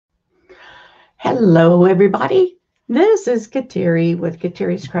Hello, everybody. This is Kateri with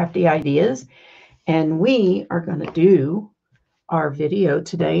Kateri's Crafty Ideas, and we are going to do our video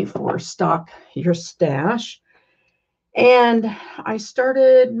today for Stock Your Stash. And I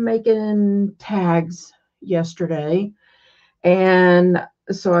started making tags yesterday, and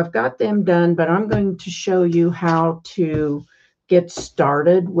so I've got them done, but I'm going to show you how to get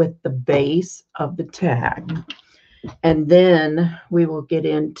started with the base of the tag. And then we will get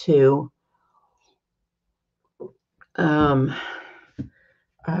into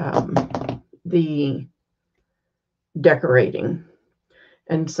the decorating.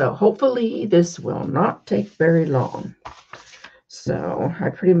 And so hopefully this will not take very long. So I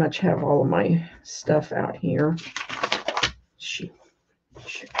pretty much have all of my stuff out here.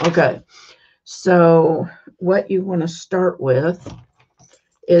 Okay. So what you want to start with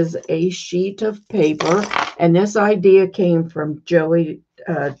is a sheet of paper. And this idea came from Joey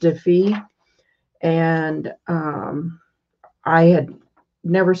Diffie. And I had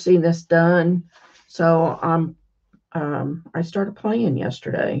never seen this done. So I started playing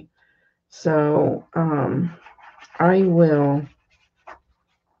yesterday. So I will.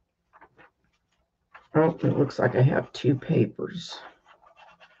 Oh, it looks like I have two papers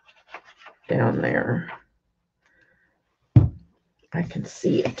down there. I can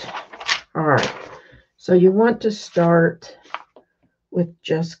see it. All right. So you want to start with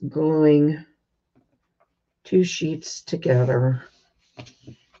just gluing two sheets together.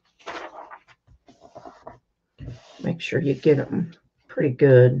 Make sure you get them pretty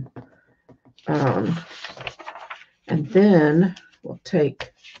good. And then we'll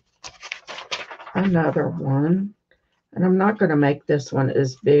take another one. And I'm not going to make this one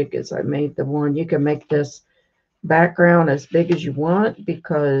as big as I made the one. You can make this background as big as you want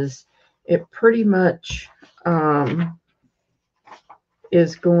because it pretty much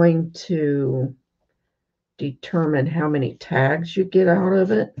is going to determine how many tags you get out of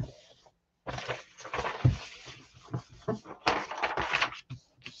it.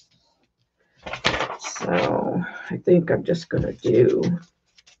 So I think I'm just going to do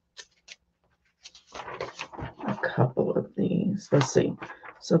a couple of these. Let's see.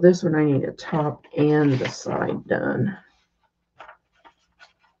 So this one I need a top and the side done.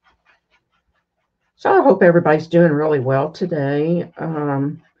 So I hope everybody's doing really well today.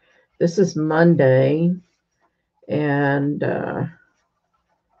 This is Monday, and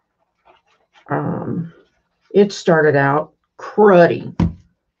it started out cruddy,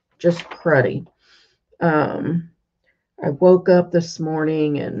 just cruddy. I woke up this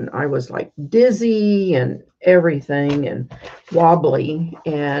morning and I was like dizzy and everything and wobbly,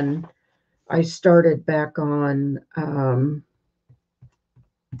 and I started back on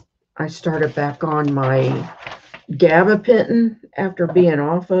my gabapentin after being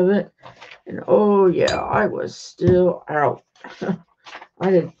off of it, and oh yeah, I was still out.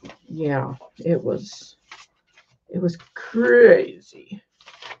 It was crazy.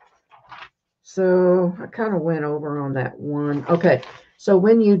 So I kind of went over on that one. Okay, so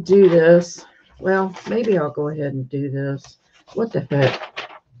when you do this, well, maybe I'll go ahead and do this. What the heck?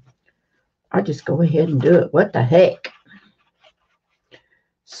 I just go ahead and do it. What the heck?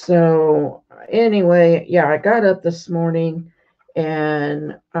 So anyway, yeah, I got up this morning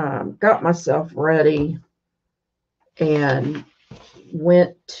and got myself ready and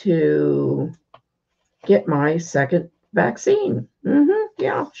went to get my second vaccine.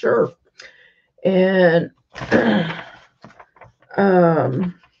 Yeah, sure. And I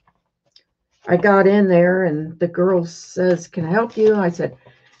got in there and the girl says, "Can I help you?" I said,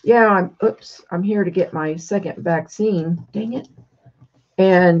 "Yeah, I'm here to get my second vaccine." Dang it.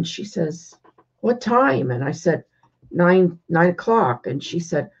 And she says, "What time?" And I said, 9 o'clock. And she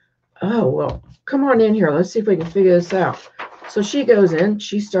said, "Oh, well, come on in here. Let's see if we can figure this out." So she goes in,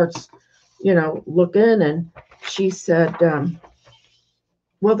 she starts, looking, and she said,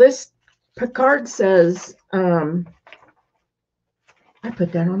 "Well, this card says," I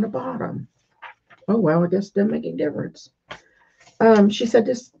put that on the bottom. Oh, well, I guess it didn't make any difference. She said,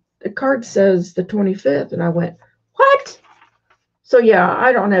 the card says the 25th. And I went, "What?" So, yeah,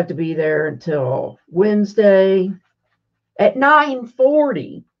 I don't have to be there until Wednesday at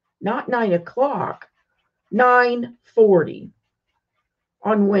 9:40, not 9 o'clock, 9:40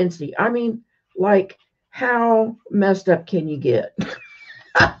 on Wednesday. I mean, like, how messed up can you get?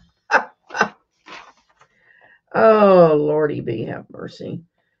 Oh, Lordy be, have mercy.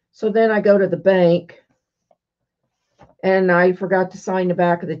 So then I go to the bank, and I forgot to sign the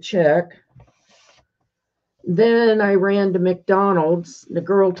back of the check. Then I ran to McDonald's. The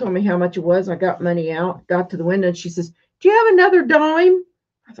girl told me how much it was. I got money out, got to the window, and she says, "Do you have another dime?"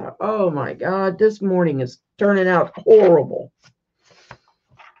 I thought, oh my God, this morning is turning out horrible.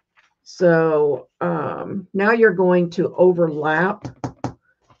 So now you're going to overlap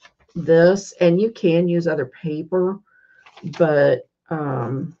this, and you can use other paper, but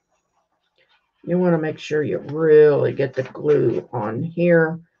you want to make sure you really get the glue on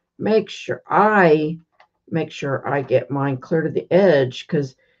here. Make sure I get mine clear to the edge,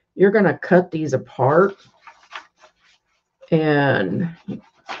 because you're going to cut these apart, and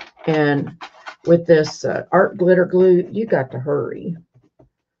with this art glitter glue, you got to hurry.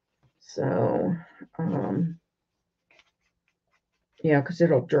 So yeah, because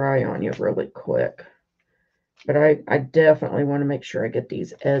it'll dry on you really quick. But I definitely want to make sure I get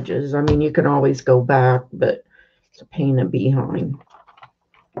these edges. I mean, you can always go back, but it's a pain in the behind.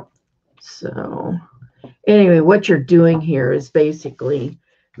 So anyway, what you're doing here is basically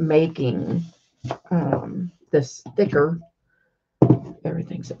making this thicker.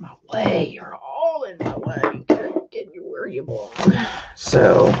 Everything's in my way. You're all in my way. Get you where you belong.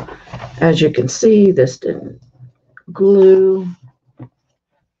 So as you can see, this didn't glue.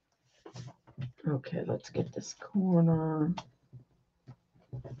 Okay, let's get this corner.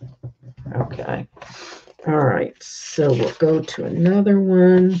 Okay. All right. So we'll go to another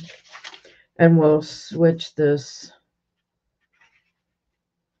one, and we'll switch this.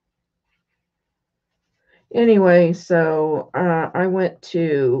 Anyway, so I went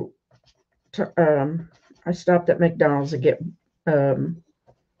to I stopped at McDonald's to get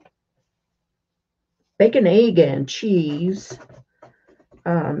bacon, egg, and cheese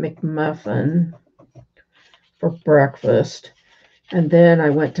McMuffin for breakfast. And then I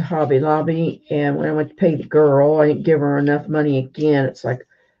went to Hobby Lobby, and when I went to pay the girl, I didn't give her enough money again. It's like,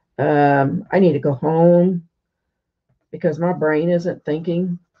 I need to go home because my brain isn't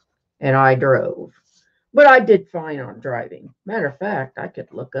thinking, and I drove. But I did fine on driving. Matter of fact, I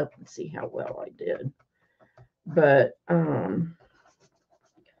could look up and see how well I did. But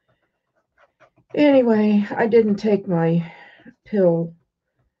anyway, I didn't take my pill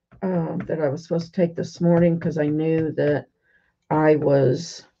that I was supposed to take this morning, because I knew that I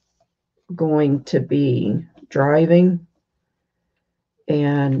was going to be driving.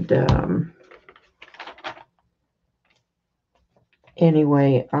 And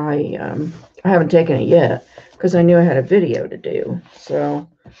anyway, I haven't taken it yet because I knew I had a video to do. So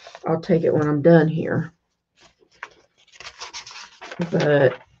I'll take it when I'm done here.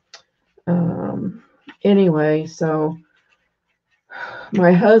 But anyway, so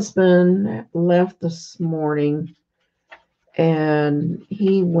my husband left this morning, and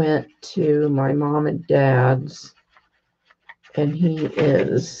he went to my mom and dad's, and he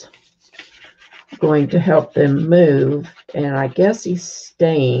is going to help them move, and I guess he's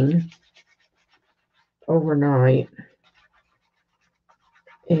staying overnight,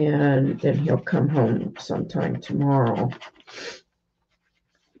 and then he'll come home sometime tomorrow.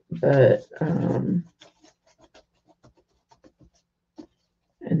 But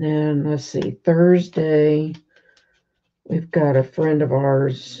and then let's see, Thursday we've got a friend of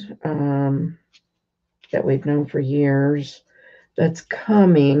ours that we've known for years that's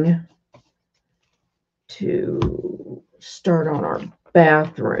coming to start on our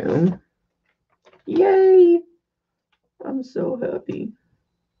bathroom. Yay! I'm so happy.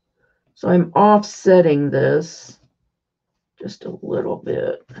 So I'm offsetting this just a little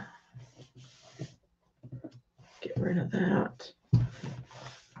bit. Get rid of that.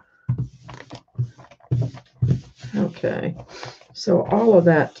 Okay, so all of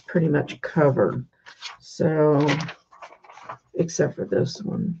that's pretty much covered. So, except for this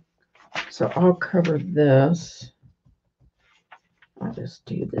one. So I'll cover this. I'll just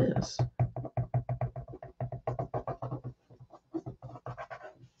do this.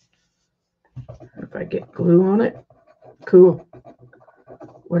 If I get glue on it, cool.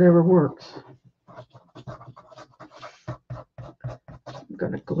 Whatever works. I'm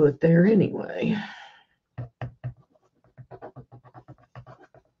going to glue it there anyway.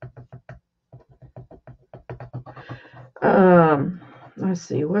 Let's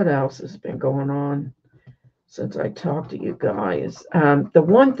see what else has been going on since I talked to you guys. The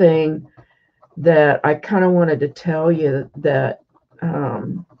one thing that I kind of wanted to tell you that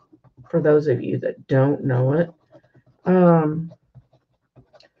for those of you that don't know it,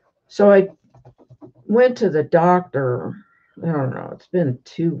 so I went to the doctor, I don't know, it's been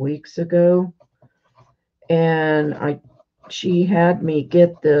 2 weeks ago, and she had me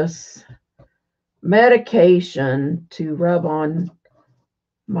get this medication to rub on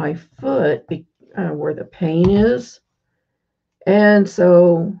my foot where the pain is. And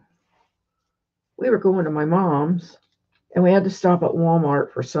so we were going to my mom's, and we had to stop at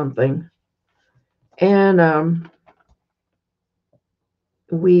Walmart for something. And I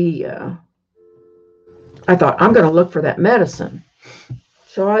thought, I'm going to look for that medicine.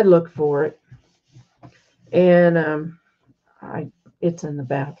 So I looked for it, and it's in the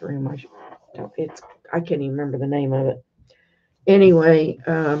bathroom. I can't even remember the name of it. Anyway,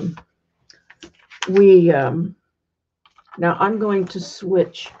 now I'm going to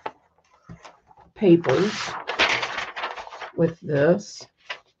switch papers with this,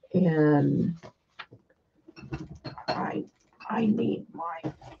 and I need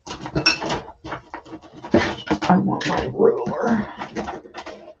I want my ruler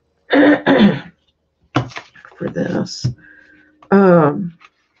for this.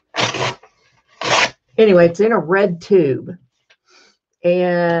 Anyway, it's in a red tube,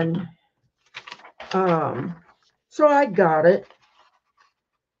 and so I got it,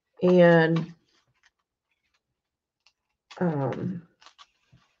 and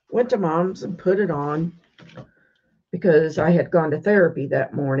went to Mom's and put it on because I had gone to therapy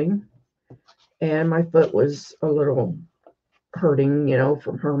that morning, and my foot was a little hurting,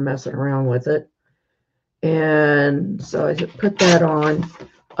 from her messing around with it. And so I put that on.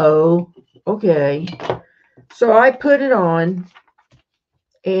 Oh, okay. So I put it on,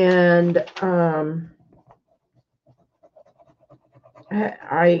 and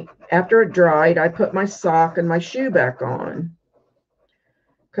after it dried, I put my sock and my shoe back on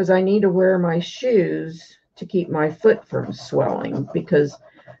because I need to wear my shoes to keep my foot from swelling, because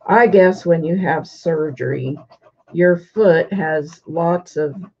I guess when you have surgery, your foot has lots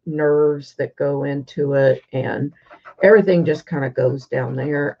of nerves that go into it, and everything just kind of goes down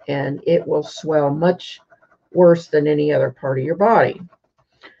there, and it will swell much worse than any other part of your body.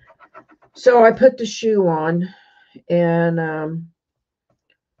 So I put the shoe on, and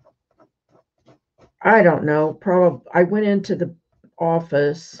I don't know, probably I went into the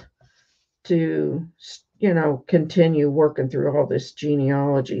office to, continue working through all this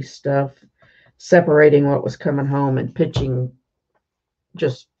genealogy stuff, separating what was coming home and pitching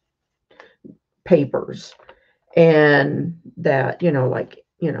just papers and that,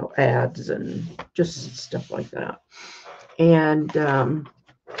 ads and just stuff like that. And I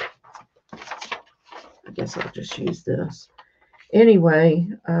guess I'll just use this. Anyway,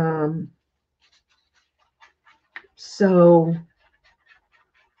 so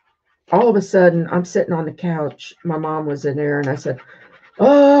all of a sudden I'm sitting on the couch. My mom was in there, and I said,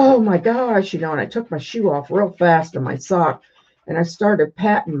 oh my gosh, and I took my shoe off real fast and my sock, and I started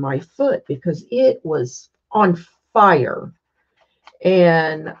patting my foot because it was on fire.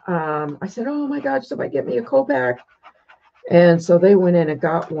 And I said, oh my gosh, somebody get me a cold pack. And so they went in and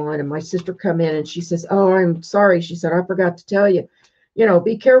got one, and my sister come in and she says, oh, I'm sorry. She said, I forgot to tell you,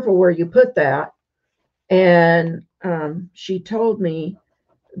 be careful where you put that. And she told me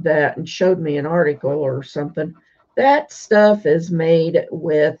that and showed me an article or something. That stuff is made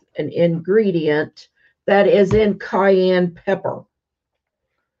with an ingredient that is in cayenne pepper.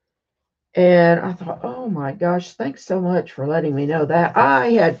 And I thought, oh my gosh, thanks so much for letting me know that.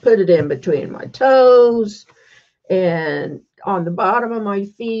 I had put it in between my toes and on the bottom of my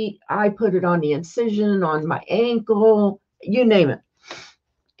feet. I put it on the incision, on my ankle, you name it.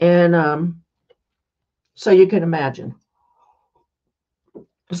 And so you can imagine.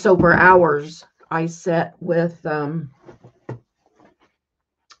 So for hours, I sat with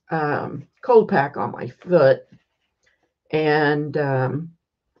cold pack on my foot, and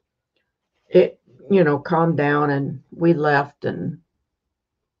it, calmed down, and we left. And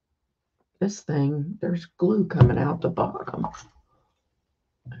this thing, there's glue coming out the bottom.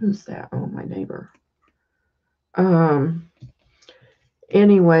 Who's that? Oh, my neighbor.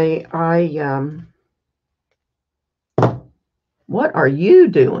 Anyway, what are you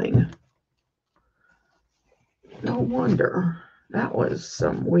doing? No wonder. That was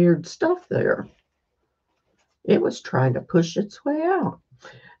some weird stuff there. It was trying to push its way out.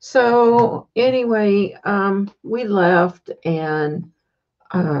 So anyway, we left, and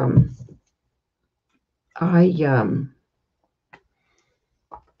I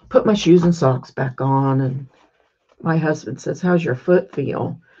put my shoes and socks back on, and my husband says, how's your foot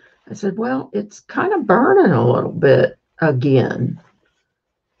feel? I said, well, it's kind of burning a little bit again.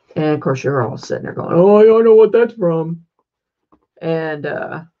 And of course, you're all sitting there going, oh, I don't know what that's from. And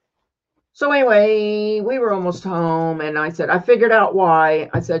so anyway, we were almost home, and I said, I figured out why.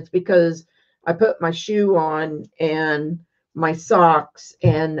 I said, it's because I put my shoe on and my socks,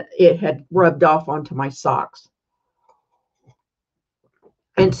 and it had rubbed off onto my socks.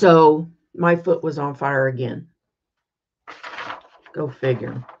 And so my foot was on fire again. Go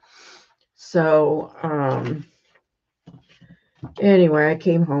figure. So Anyway, I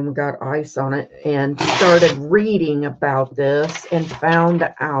came home and got ice on it and started reading about this and found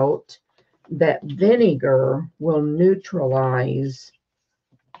out that vinegar will neutralize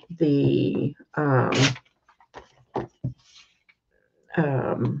the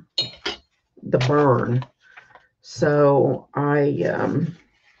burn. So I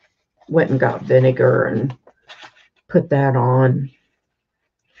went and got vinegar and put that on,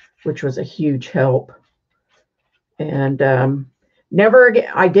 which was a huge help. And never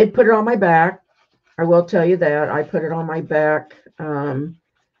again. I did put it on my back. I will tell you that I put it on my back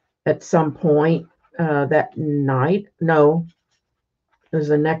at some point that night. No, it was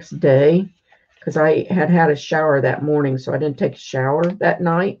the next day because I had had a shower that morning, so I didn't take a shower that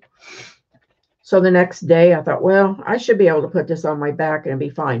night. So the next day I thought, well, I should be able to put this on my back and be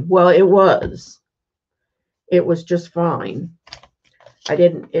fine. Well, it was. It was just fine.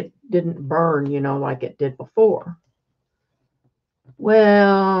 It didn't burn, like it did before.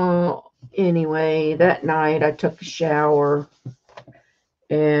 Well, anyway, that night I took a shower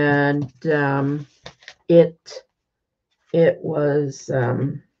and it was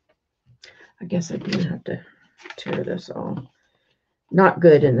I guess I do have to tear this off. Not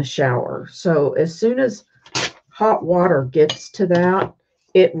good in the shower. So as soon as hot water gets to that,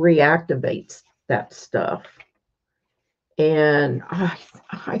 it reactivates that stuff. And I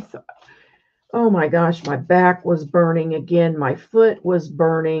thought, oh my gosh, my back was burning again. My foot was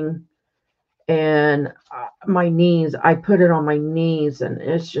burning. And my knees, I put it on my knees. And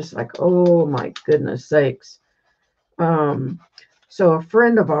it's just like, oh my goodness sakes. So a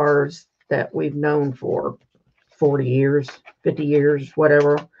friend of ours that we've known for 40 years, 50 years,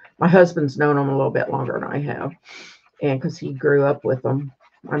 whatever. My husband's known them a little bit longer than I have. And because he grew up with them.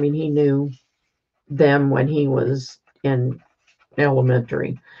 I mean, he knew them when he was in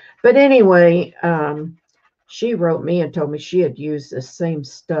elementary. But anyway, she wrote me and told me she had used the same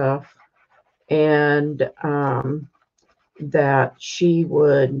stuff and that she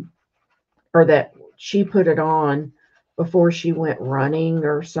would, or that she put it on before she went running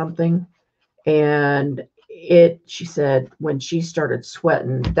or something. And she said when she started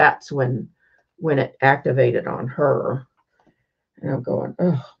sweating, that's when it activated on her. And I'm going,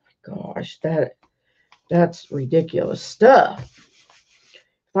 oh my gosh, that's ridiculous stuff.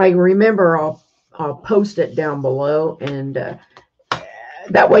 If I remember, I'll post it down below, and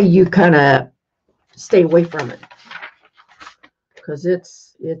that way you kind of stay away from it, because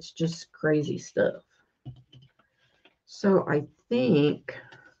it's just crazy stuff. So I think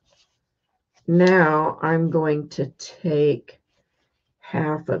now I'm going to take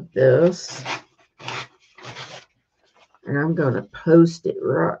half of this and I'm going to post it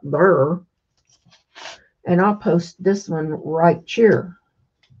right there, and I'll post this one right here.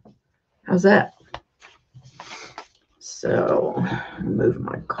 How's that? So move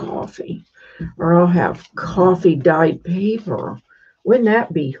my coffee, or I'll have coffee dyed paper. Wouldn't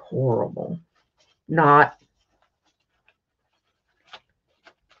that be horrible? Not.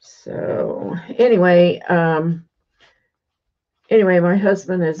 So anyway, my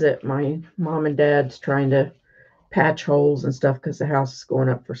husband is at my mom and dad's trying to patch holes and stuff because the house is going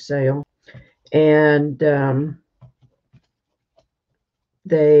up for sale. And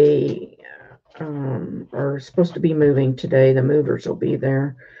they are supposed to be moving today. The movers will be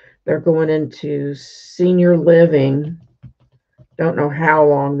there. They're going into senior living. Don't know how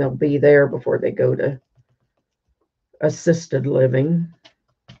long they'll be there before they go to assisted living.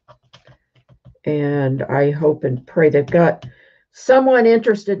 And I hope and pray they've got someone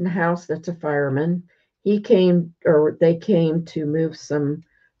interested in the house that's a fireman. They came to move some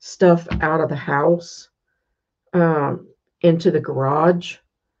stuff out of the house into the garage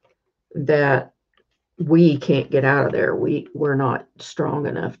that we can't get out of there. We're not strong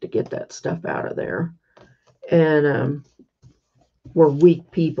enough to get that stuff out of there. And we're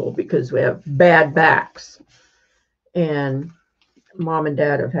weak people because we have bad backs. And mom and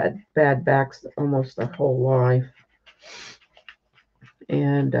dad have had bad backs almost their whole life.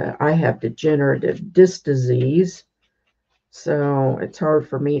 And I have degenerative disc disease. So it's hard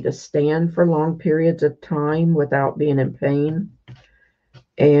for me to stand for long periods of time without being in pain.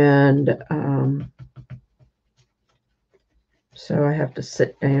 And so I have to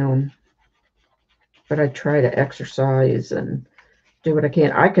sit down. But I try to exercise and do what I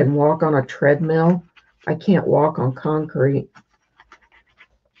can. I can walk on a treadmill. I can't walk on concrete.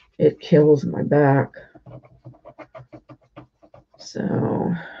 It kills my back.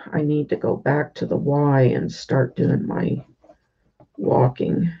 So I need to go back to the Y and start doing my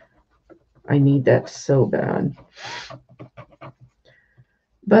walking. I need that so bad.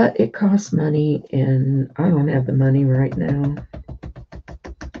 But it costs money, and I don't have the money right now.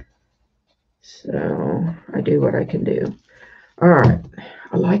 So I do what I can do. All right.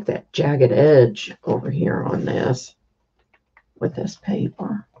 I like that jagged edge over here on this with this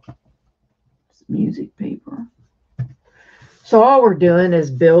paper. It's music paper. So all we're doing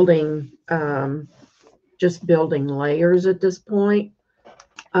is building, just building layers at this point.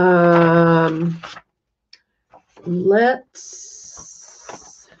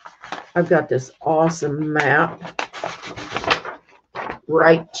 I've got this awesome map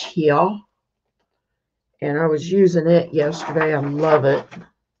right here. And I was using it yesterday. I love it.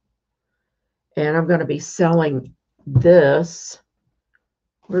 And I'm going to be selling this.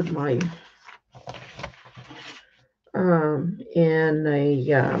 Where's my in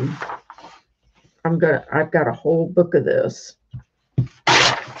a I've got a whole book of this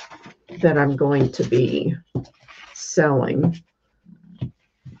that I'm going to be selling.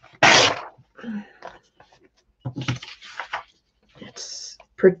 It's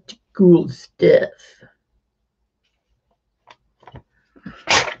pretty cool stuff.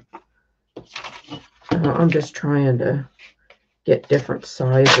 I'm just trying to get different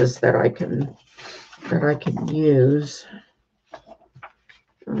sizes that I can use.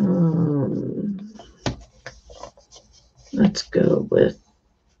 Let's go with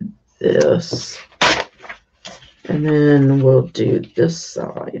this, and then we'll do this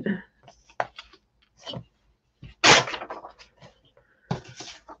side.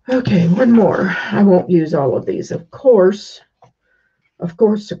 Okay, one more. I won't use all of these, of course. Of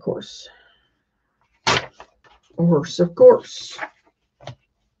course.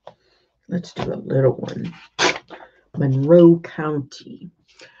 Let's do a little one. Monroe County.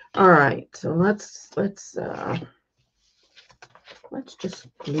 All right, so let's just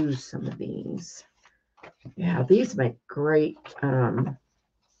glue some of these. Yeah, these make great Van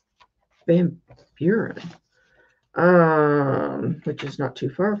Buren, which is not too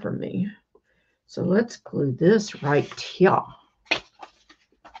far from me. So let's glue this right here.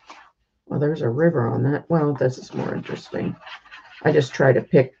 Well, there's a river on that. Well, this is more interesting. I just try to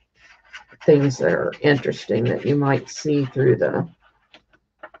pick things that are interesting that you might see through the...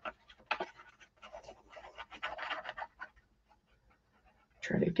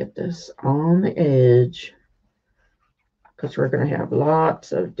 Try to get this on the edge, because we're going to have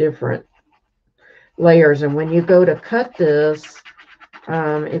lots of different layers. And when you go to cut this,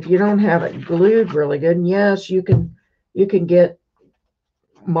 if you don't have it glued really good, and yes, you can get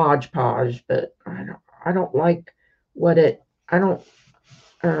Mod Podge, but I don't like what it,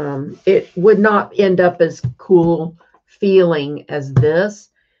 it would not end up as cool feeling as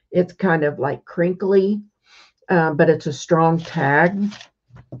this. It's kind of like crinkly, but it's a strong tag.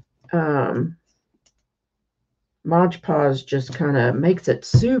 Mod Podge just kind of makes it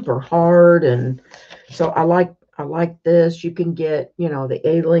super hard, and so I like this. You can get, the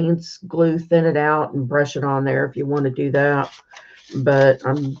aliens glue, thin it out, and brush it on there if you want to do that. But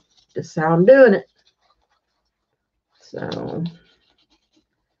that's how I'm doing it. So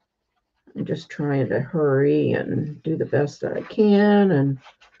I'm just trying to hurry and do the best that I can.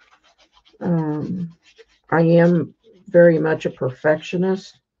 And I am very much a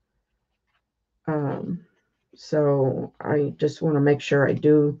perfectionist. So I just want to make sure I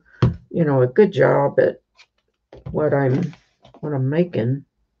do, a good job at what I'm making.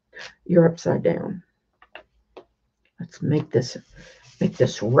 You're upside down. Let's make this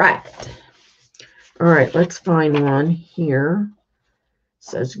right. All right, let's find one here. It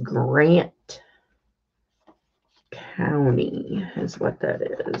says Grant County is what that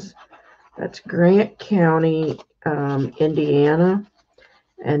is. That's Grant County, Indiana.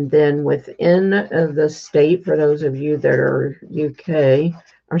 And then within the state, for those of you that are UK,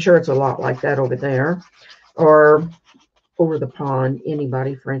 I'm sure it's a lot like that over there, or over the pond,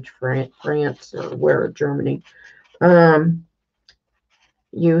 anybody, France, or where, Germany.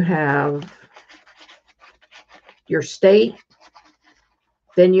 You have your state,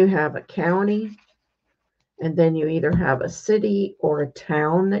 then you have a county, and then you either have a city or a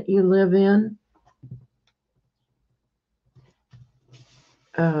town that you live in.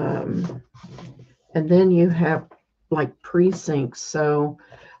 And then you have like precincts. So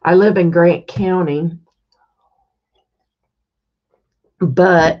I live in Grant County,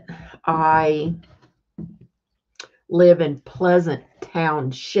 but I live in Pleasant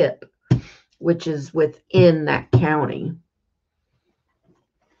Township, which is within that county.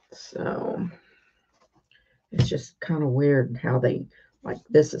 So it's just kind of weird how they, like,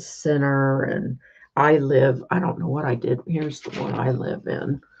 this is center, and I don't know what I did. Here's the one I live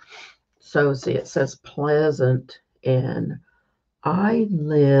in. So see, it says Pleasant, and I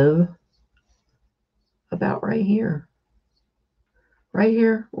live about right here. Right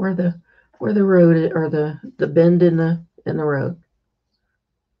here where the road is, or the bend in the road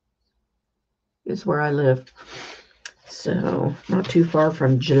is where I live. So not too far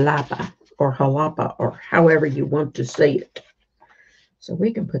from Jalapa or Jalapa or however you want to say it. So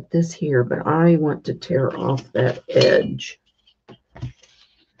we can put this here, but I want to tear off that edge.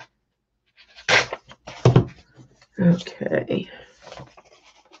 Okay.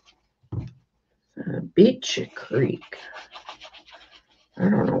 Beach Creek. I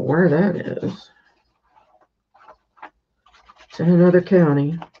don't know where that is. It's in another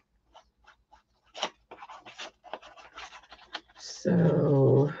county.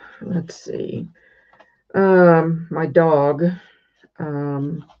 So let's see. My dog,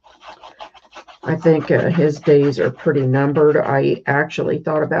 I think his days are pretty numbered. I actually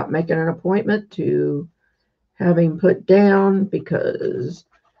thought about making an appointment to have him put down because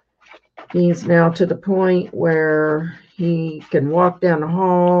he's now to the point where he can walk down the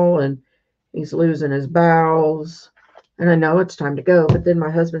hall and he's losing his bowels. And I know it's time to go, but then my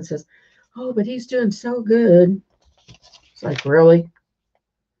husband says, "Oh, but he's doing so good." It's like, really?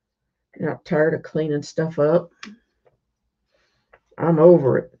 You're not tired of cleaning stuff up? I'm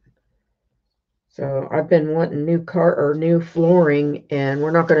over it. So I've been wanting new flooring, and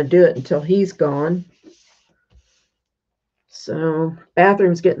we're not going to do it until he's gone. So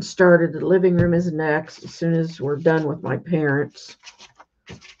bathroom's getting started. The living room is next as soon as we're done with my parents.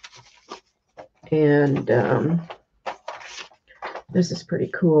 And this is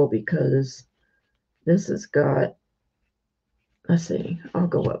pretty cool because this has got, let's see, I'll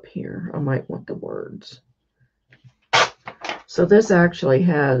go up here. I might want the words. So this actually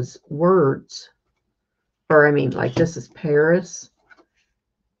has words, or I mean, like this is Paris.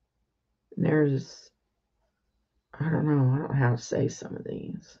 And there's, I don't know how to say some of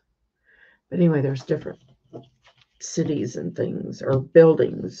these. But anyway, there's different cities and things, or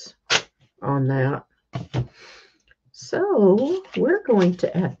buildings on that. So we're going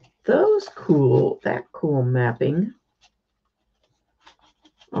to add that cool mapping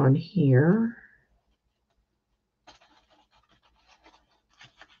on here.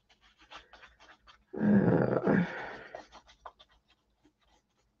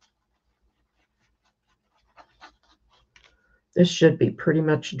 This should be pretty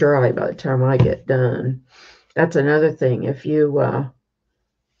much dry by the time I get done. That's another thing. If you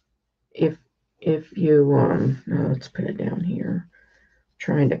let's put it down here.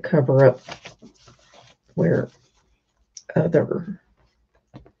 Trying to cover up where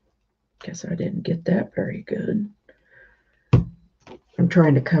guess I didn't get that very good. I'm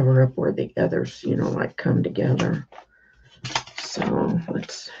trying to cover up where the others, like come together. So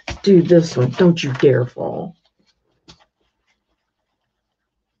let's do this one. Don't you dare fall.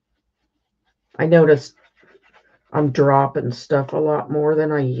 I noticed I'm dropping stuff a lot more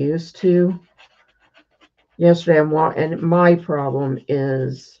than I used to. Yesterday and my problem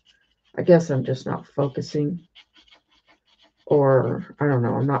is, I guess I'm just not focusing, or I don't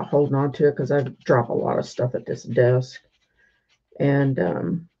know, I'm not holding on to it because I drop a lot of stuff at this desk.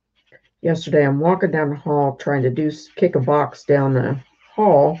 And yesterday I'm walking down the hall trying to kick a box down the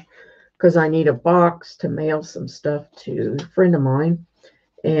hall because I need a box to mail some stuff to a friend of mine.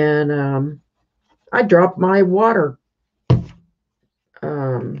 And I dropped my water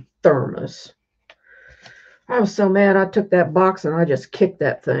thermos. I was so mad. I took that box and I just kicked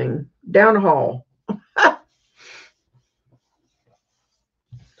that thing down the hall.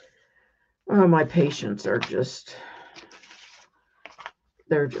 Oh, my patients are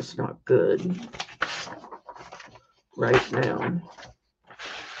they're just not good right now.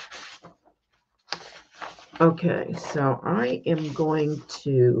 Okay, so I am going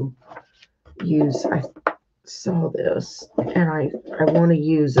to use, I saw this and I want to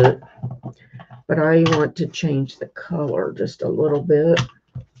use it, but I want to change the color just a little bit.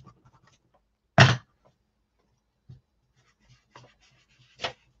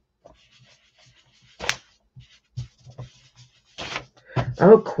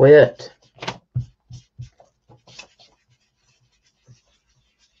 Oh, quit.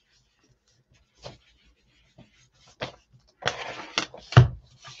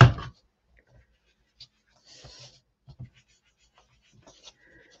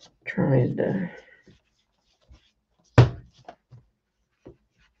 Trying to.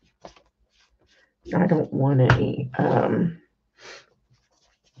 I don't want any.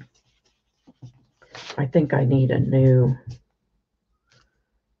 I think I need a new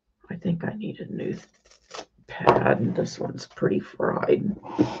pad. This one's pretty fried.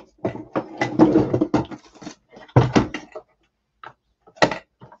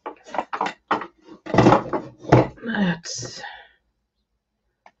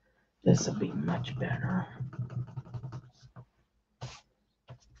 This will be much better.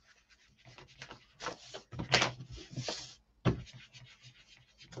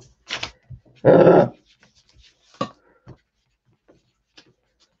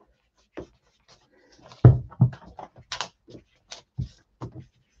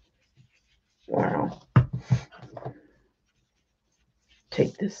 Wow.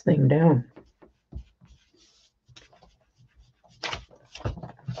 Take this thing down.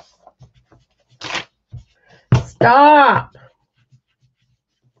 Stop!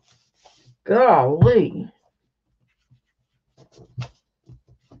 Golly.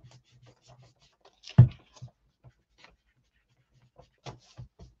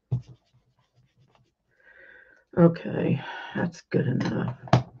 Okay, that's good enough.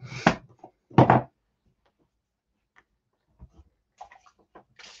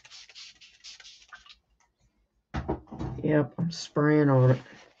 Yep, I'm spraying on it.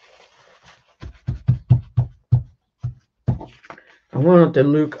 I want it to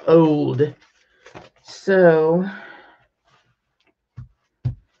look old. So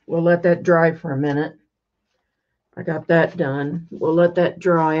we'll let that dry for a minute. I got that done. We'll let that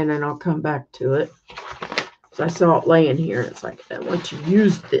dry and then I'll come back to it. So I saw it laying here. It's like, I want to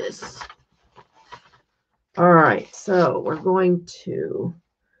use this. All right, so we're going to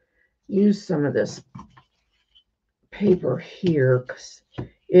use some of this paper here because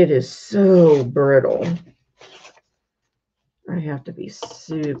it is so brittle. I have to be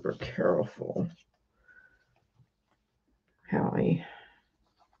super careful how I'm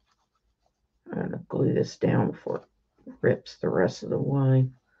going to glue this down before it rips the rest of the way.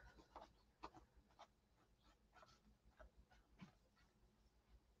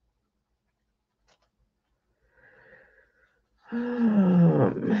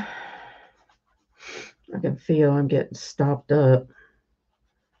 I can feel I'm getting stopped up.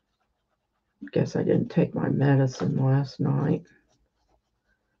 Guess I didn't take my medicine last night.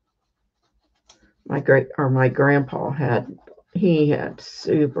 My grandpa had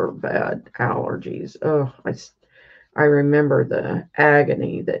super bad allergies. Oh, I remember the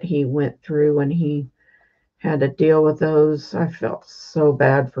agony that he went through when he had to deal with those. I felt so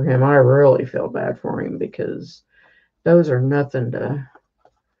bad for him. I really feel bad for him because those are nothing to,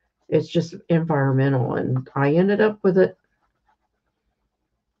 it's just environmental, and I ended up with it.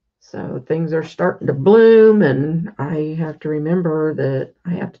 So things are starting to bloom, and I have to remember that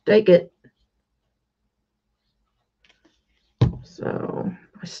I have to take it. So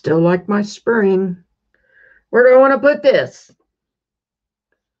I still like my spring. Where do I want to put this?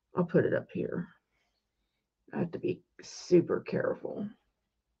 I'll put it up here. I have to be super careful.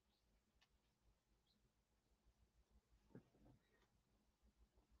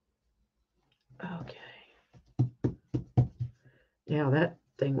 Okay. Yeah, that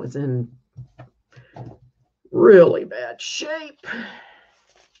thing was in really bad shape.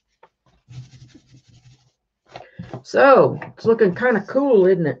 So it's looking kind of cool,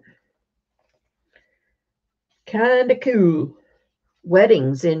 isn't it? Kind of cool.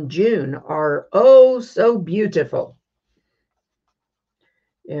 Weddings in June are oh so beautiful.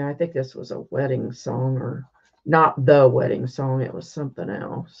 Yeah, I think this was a wedding song, or not the wedding song. It was something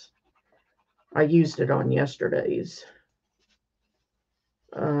else. I used it on yesterday's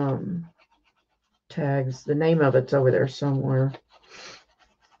tags. The name of it's over there somewhere.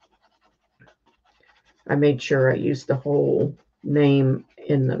 I made sure I used the whole name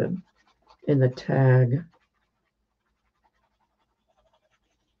in the tag.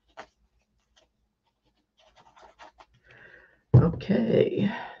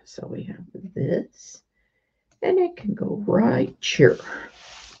 Okay, so we have this, and it can go right here.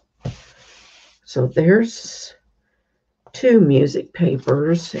 So there's 2 music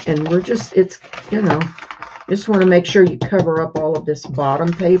papers, and we're just, it's, just want to make sure you cover up all of this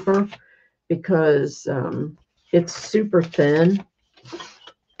bottom paper because it's super thin.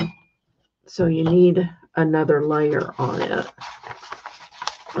 So you need another layer on it.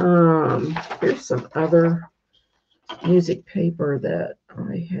 Here's some other music paper that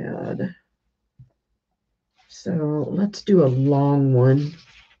I had. So let's do a long one.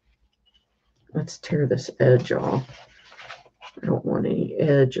 Let's tear this edge off. I don't want any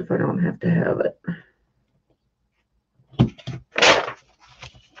edge if I don't have to have it.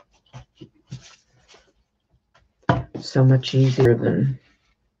 So much easier than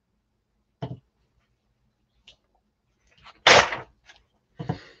I'm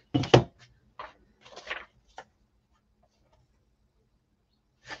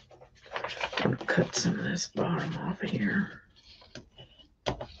going to cut some of this bottom off here.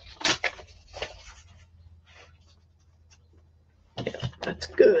 Yeah, that's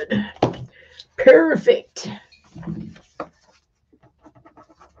good. good. Perfect.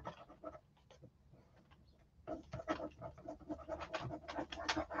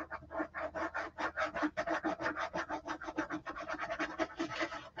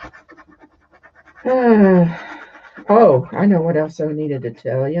 Oh, I know what else I needed to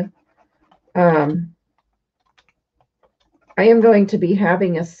tell you. I am going to be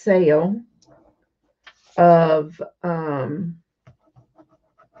having a sale of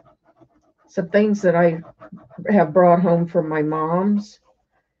some things that I have brought home from my mom's.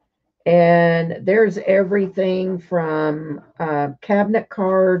 And there's everything from cabinet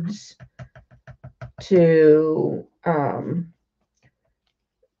cards to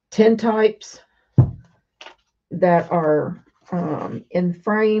tintypes that are in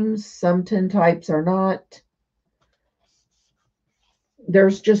frames. Some tintypes are not.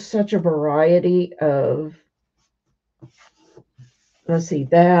 There's just such a variety of, let's see,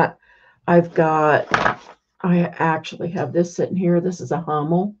 that. I actually have this sitting here. This is a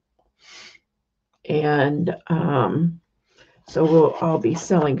Hummel. And so I'll be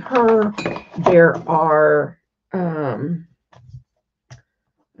selling her. There are,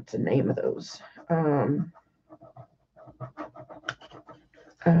 what's the name of those?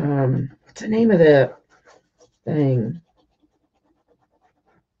 What's the name of the thing?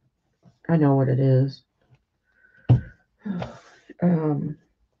 I know what it is.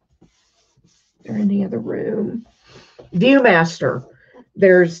 They're in the other room. Viewmaster.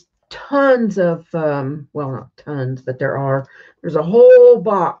 There's tons of, well, not tons, but there's a whole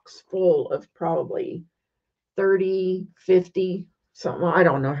box full of probably 30, 50, something. I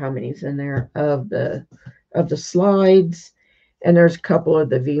don't know how many's in there of the slides. And there's a couple of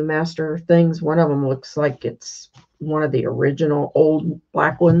the Viewmaster things. One of them looks like it's one of the original old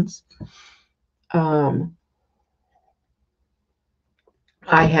black ones. I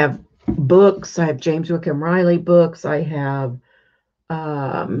have books. I have James Wickham Riley books. I have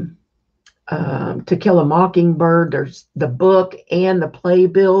To Kill a Mockingbird. There's the book and the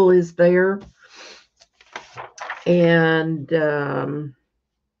playbill is there. And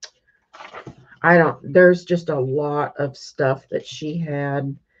there's just a lot of stuff that she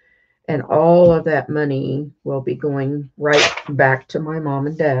had. And all of that money will be going right back to my mom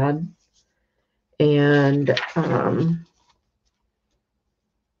and dad. And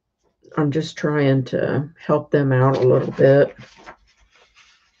I'm just trying to help them out a little bit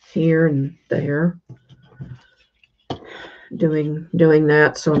here and there, doing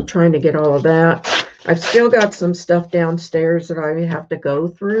that. So I'm trying to get all of that. I've still got some stuff downstairs that I have to go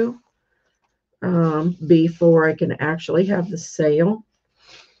through before I can actually have the sale.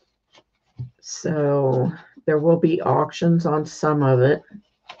 So there will be auctions on some of it.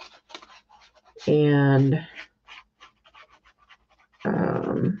 And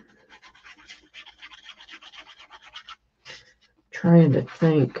trying to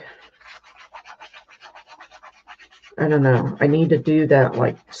think. I don't know. I need to do that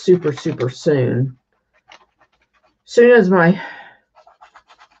like super, super soon. Soon as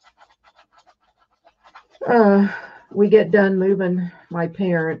we get done moving my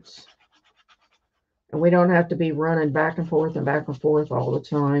parents, and we don't have to be running back and forth all the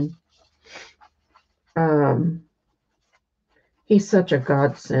time. He's such a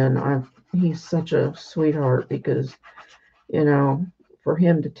godsend. He's such a sweetheart because, you know, for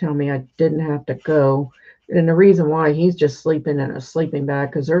him to tell me I didn't have to go. And the reason why, he's just sleeping in a sleeping bag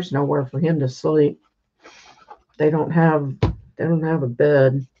because there's nowhere for him to sleep. They don't have a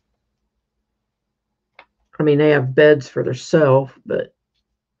bed. I mean, they have beds for themselves, but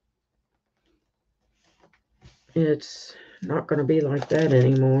it's not going to be like that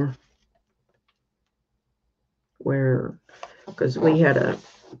anymore. Because we had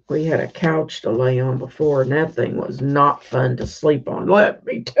a couch to lay on before, and that thing was not fun to sleep on. Let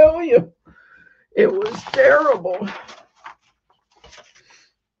me tell you, it was terrible.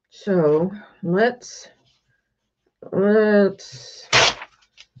 So let's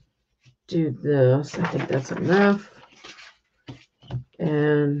do this. I think that's enough.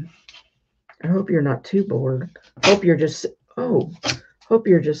 And I hope you're not too bored. Hope you're just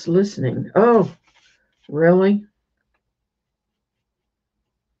listening. Oh, really?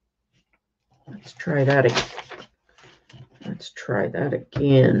 Let's try that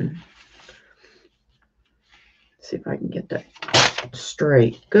again. See if I can get that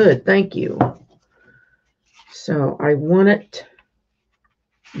straight. Good, thank you. So I want it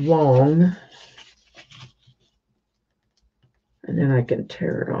long, and then I can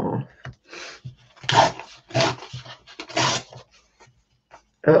tear it off.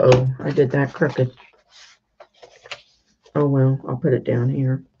 Uh-oh, I did that crooked. Oh well, I'll put it down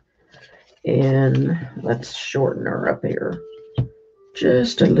here. And let's shorten her up here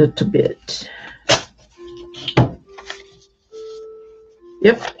just a little bit.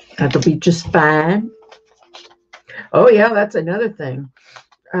 Yep, that'll be just fine. Oh yeah, that's another thing.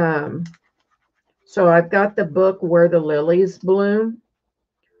 So I've got the book Where the Lilies Bloom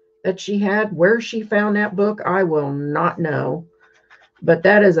that she had. Where she found that book, I will not know. But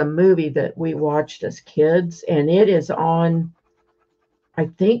that is a movie that we watched as kids, and it is on, I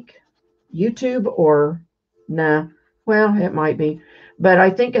think, YouTube or nah. Well, it might be, but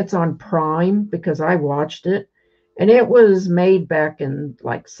I think it's on Prime because I watched it, and it was made back in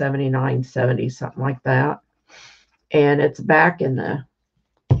like 79, 70, something like that. And it's back in the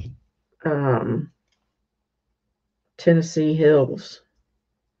Tennessee hills.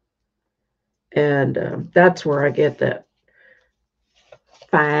 And that's where I get that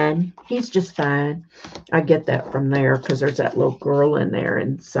fine. He's just fine. I get that from there because there's that little girl in there,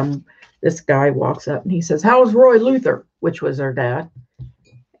 and this guy walks up and he says, "How's Roy Luther?" Which was her dad.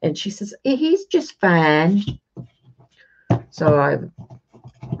 And she says, "He's just fine." So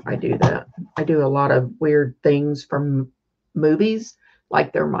I do that. I do a lot of weird things from movies,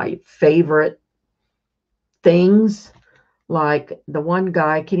 like they're my favorite things. Like the one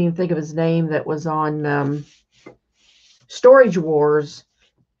guy, I can't even think of his name, that was on Storage Wars,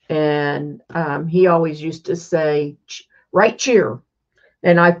 and he always used to say, "Right cheer,"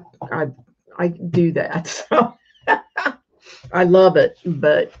 and I do that. So I love it.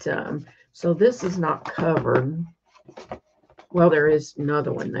 But so this is not covered. Well, there is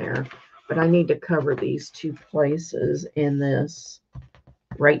another one there, but I need to cover these two places in this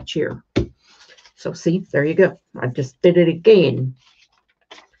right cheer. So see, there you go. I just did it again.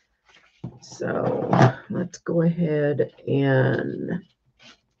 So let's go ahead and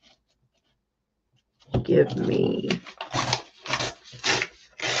give me,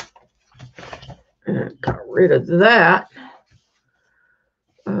 got rid of that.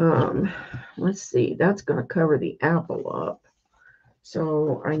 Let's see, that's going to cover the apple up.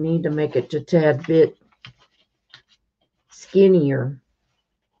 So I need to make it a tad bit skinnier.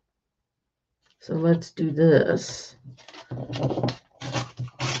 So let's do this.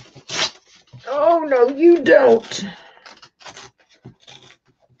 Oh, no, you don't.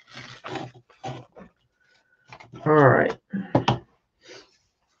 All right.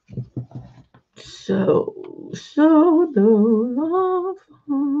 So the love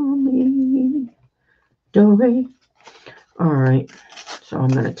for me. Do re. All right. So I'm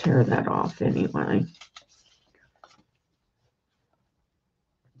going to tear that off anyway.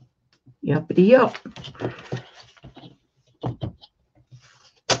 Yuppity yup.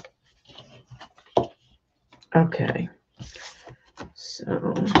 Okay.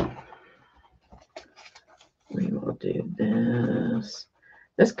 So we will do this.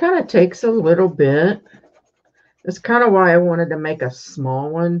 This kind of takes a little bit. That's kind of why I wanted to make a small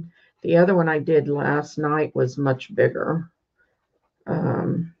one. The other one I did last night was much bigger.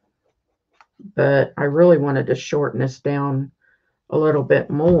 But I really wanted to shorten this down a little bit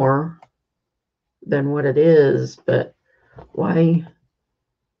more than what it is. But why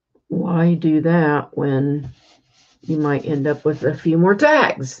do that when you might end up with a few more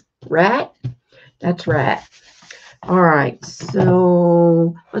tags, right? That's right. All right,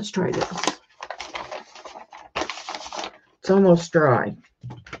 so let's try this. It's almost dry.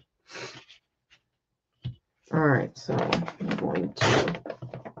 All right, so I'm going to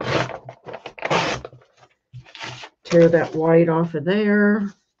tear that white off of there.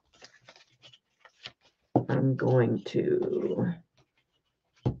 I'm going to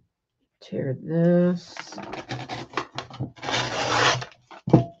tear this.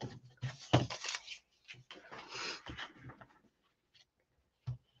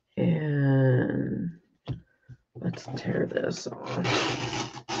 And let's tear this off.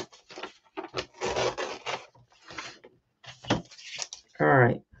 All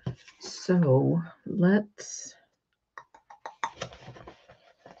right, so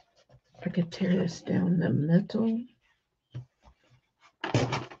I could tear this down the middle.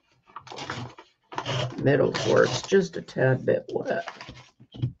 Middle's where it's just a tad bit wet.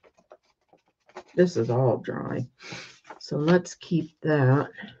 This is all dry. So let's keep that.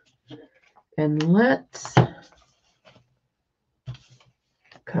 And let's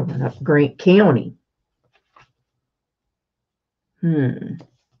cover up Grant County.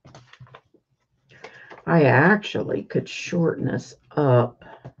 I actually could shorten this up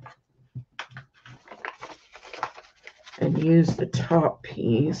and use the top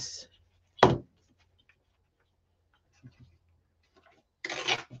piece.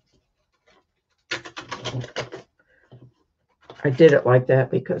 I did it like that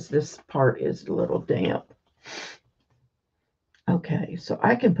because this part is a little damp. Okay, so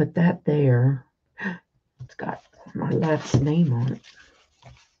I can put that there. It's got my last name on it.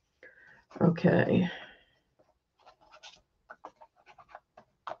 Okay.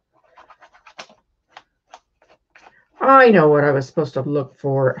 I know what I was supposed to look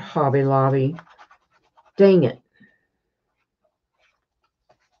for at Hobby Lobby. Dang it.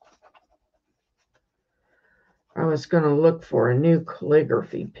 I was going to look for a new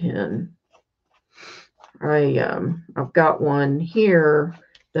calligraphy pen. I've got one here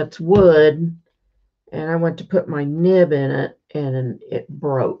that's wood, and I went to put my nib in it, and it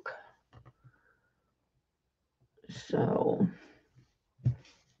broke. So,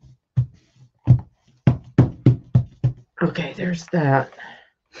 okay, there's that.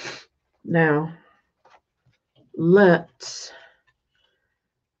 Now,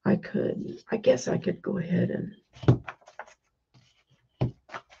 I guess I could go ahead and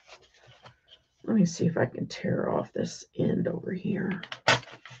let me see if I can tear off this end over here.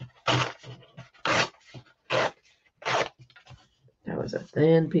 That was a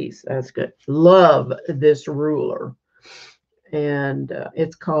thin piece. That's good. Love this ruler. And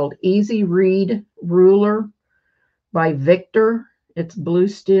it's called Easy Read Ruler by Victor. It's blue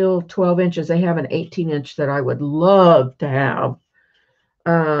steel, 12 inches. They have an 18-inch that I would love to have.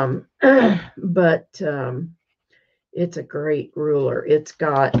 But it's a great ruler. It's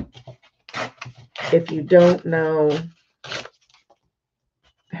got, if you don't know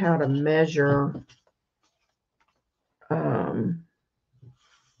how to measure,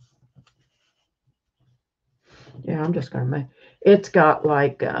 yeah, I'm just going to make, it's got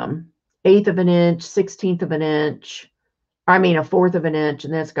like 1/8 of an inch, 1/16 of an inch, I mean a 1/4 of an inch,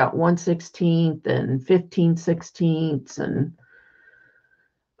 and then it's got 1/16 and 15/16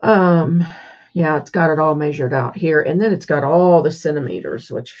 and yeah, it's got it all measured out here, and then it's got all the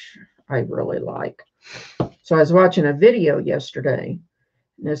centimeters, which I really like. So I was watching a video yesterday,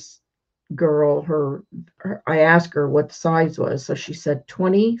 and this girl, I asked her what the size was, so she said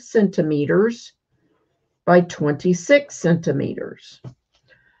 20 centimeters by 26 centimeters.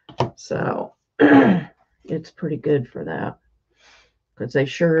 So it's pretty good for that, because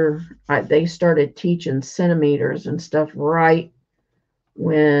they started teaching centimeters and stuff right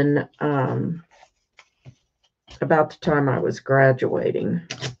when about the time I was graduating.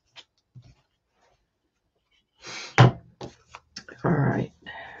 All right.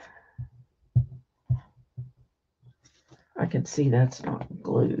 I can see that's not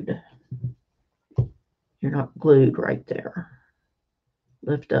glued. You're not glued right there.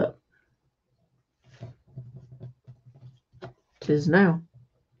 Lift up. 'Tis now.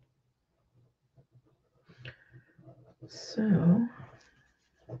 So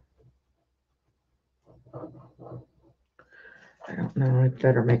I don't know. I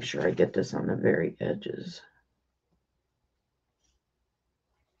better make sure I get this on the very edges.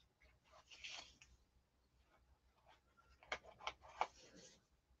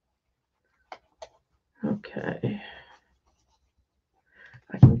 Okay.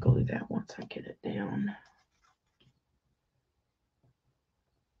 I can glue that once I get it down.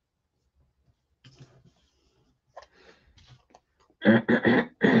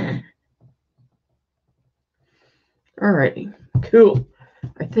 All righty. Cool.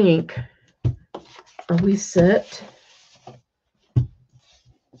 I think, are we set?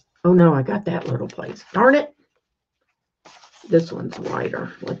 Oh no, I got that little place. Darn it. This one's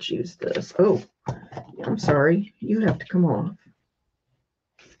wider. Let's use this. Oh, I'm sorry. You have to come off.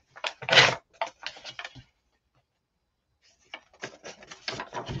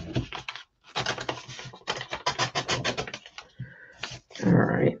 All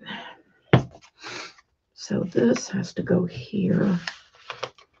right. So this has to go here.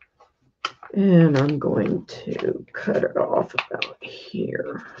 And I'm going to cut it off about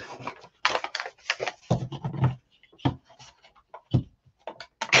here.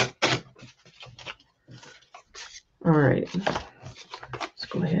 All right. Let's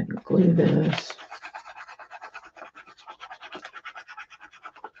go ahead and glue this.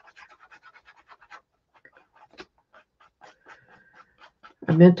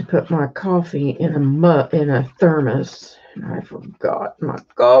 I meant to put my coffee in a thermos, and I forgot. My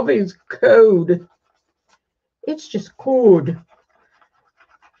coffee's cold. It's just cold.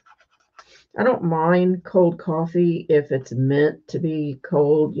 I don't mind cold coffee if it's meant to be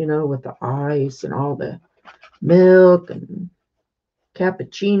cold, you know, with the ice and all the milk and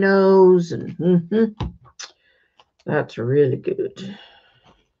cappuccinos and that's really good.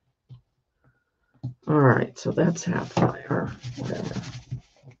 All right, so that's half or whatever.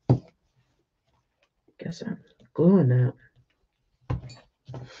 Guess I'm gluing that.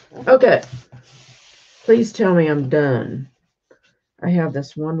 Okay. Please tell me I'm done. I have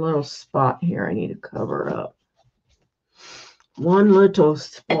this one little spot here I need to cover up. One little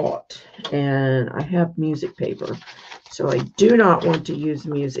spot. And I have music paper. So I do not want to use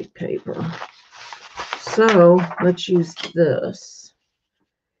music paper. So let's use this.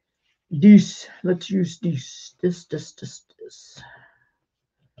 Let's use this. This.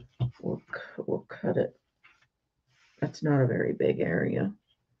 We'll cut it. That's not a very big area. I'm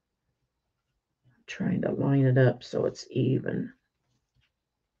trying to line it up so it's even.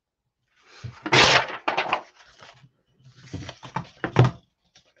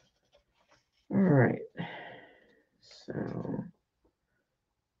 All right. So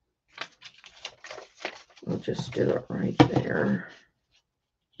we'll just do it right there.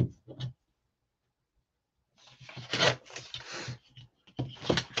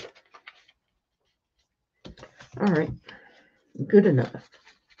 All right. Good enough.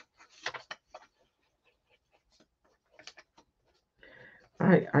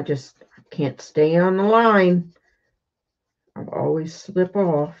 I just can't stay on the line. I always slip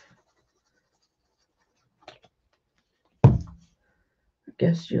off. I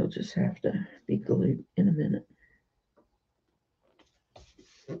guess you'll just have to be glued in a minute.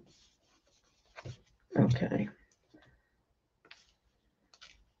 Okay.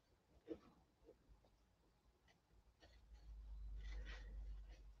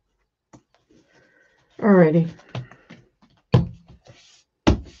 Alrighty.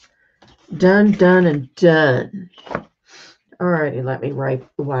 Done, done, and done. Alrighty, let me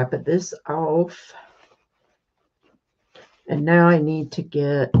wipe this off. And now I need to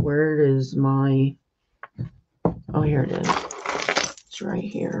get, where is my, oh, here it is. It's right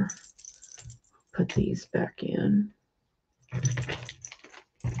here. Put these back in.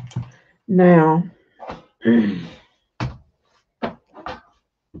 Now,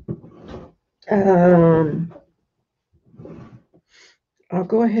 I'll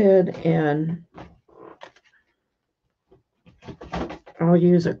go ahead and I'll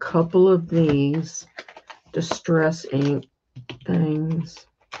use a couple of these distress ink things.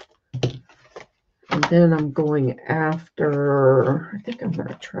 And then I'm going after, I think I'm going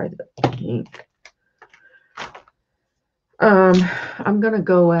to try the pink. I'm going to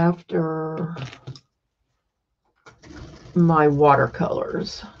go after my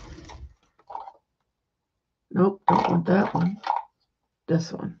watercolors. Nope, don't want that one.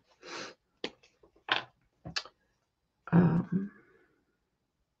 This one.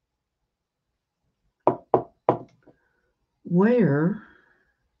 Where?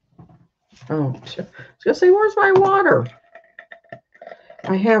 Oh, I was going to say, where's my water?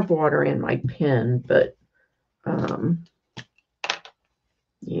 I have water in my pen, but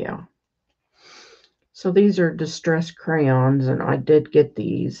yeah. So these are distress crayons, and I did get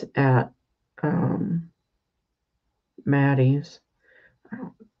these at Madi's.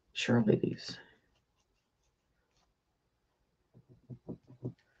 Surely these.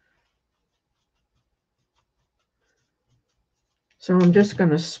 So I'm just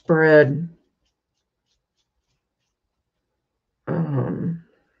going to spread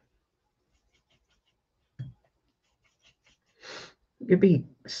you be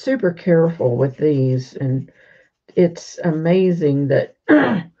super careful with these, and it's amazing that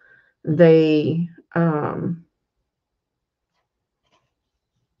they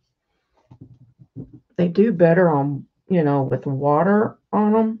do better on, with water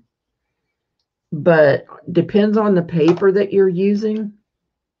on them, but depends on the paper that you're using.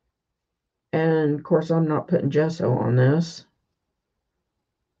 And of course, I'm not putting gesso on this.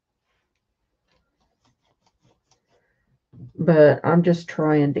 But I'm just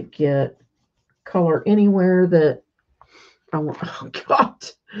trying to get color anywhere that I want. Oh, God.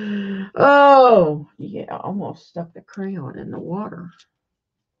 Oh, yeah, almost stuck the crayon in the water.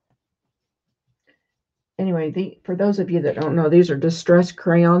 Anyway, for those of you that don't know, these are distress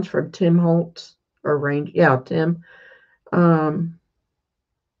crayons from Tim Holtz or Range. Yeah, Tim.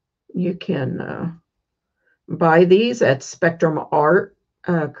 You can buy these at Spectrum Art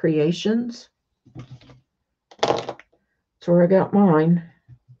Creations. That's where I got mine.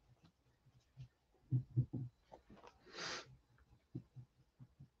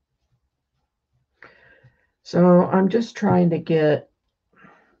 So I'm just trying to get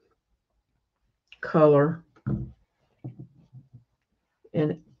color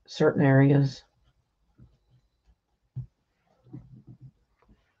in certain areas.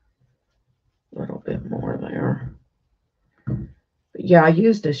 A little bit more there. But yeah, I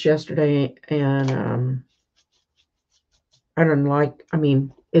used this yesterday, and I don't like, I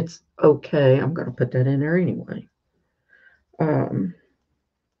mean, it's okay. I'm going to put that in there anyway.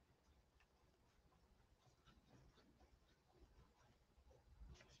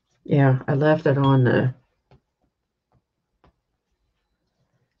 Yeah, I left it on the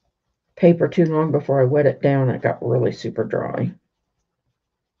paper too long before I wet it down. It got really super dry.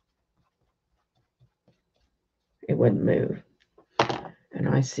 It wouldn't move. And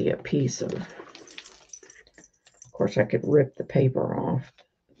I see a piece of course, I could rip the paper off,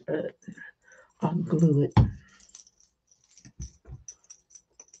 but I'll glue it.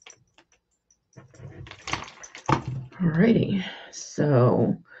 Alrighty,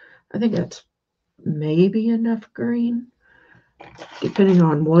 so I think that's maybe enough green, depending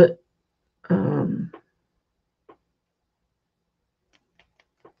on what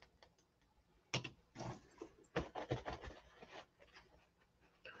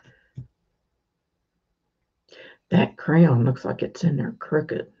that crayon looks like it's in there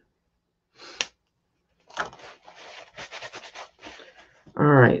crooked. All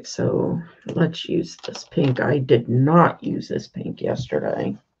right, so let's use this pink. I did not use this pink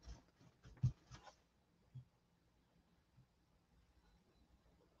yesterday.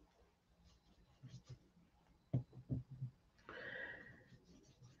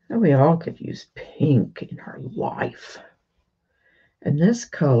 And we all could use pink in our life. And this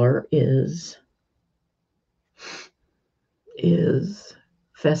color is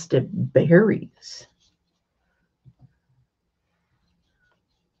Festive Berries.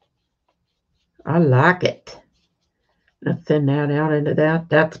 I like it. Now thin that out into that.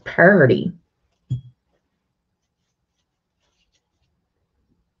 That's party.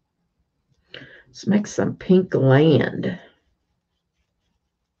 Let's make some pink land.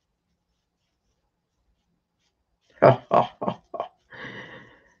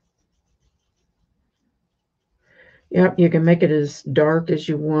 Yep, you can make it as dark as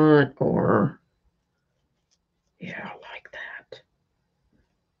you want, or yeah, I like that.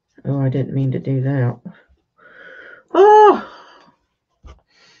 Oh, I didn't mean to do that. Oh,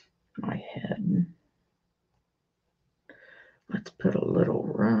 my head. Let's put a little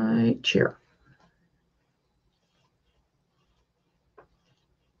right here.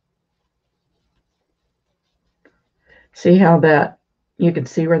 See how that, you can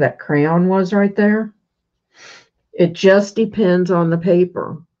see where that crayon was right there? It just depends on the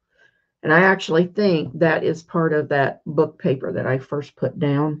paper. And I actually think that is part of that book paper that I first put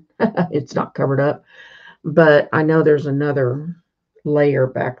down. It's not covered up, but I know there's another layer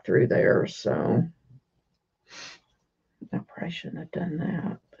back through there, so I probably shouldn't have done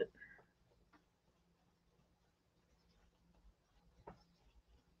that. But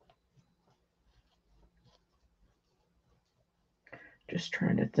just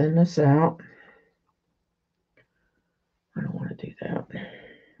trying to thin this out. I don't want to do that.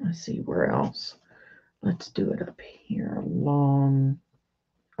 Let's see where else. Let's do it up here along.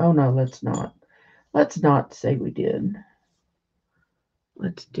 Oh no, let's not. Let's not say we did.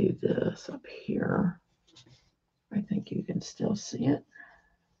 Let's do this up here. I think you can still see it.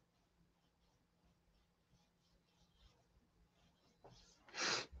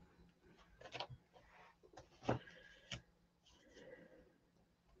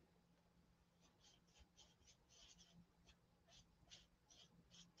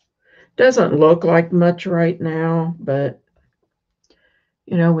 Doesn't look like much right now, but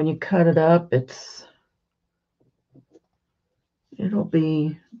you know, when you cut it up, it'll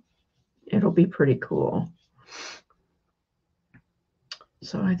be pretty cool.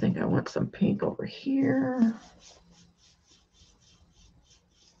 So I think I want some pink over here.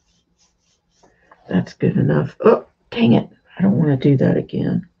 That's good enough. Oh, dang it. I don't want to do that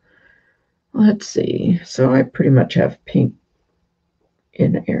again. Let's see. So I pretty much have pink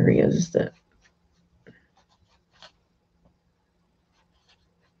in areas that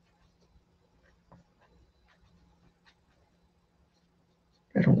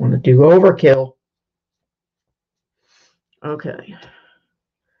I don't want to do overkill. Okay.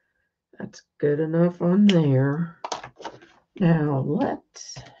 That's good enough on there. Now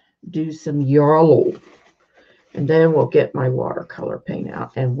let's do some yellow. And then we'll get my watercolor paint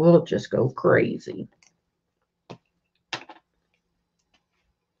out and we'll just go crazy.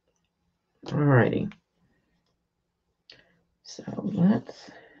 Alrighty. So let's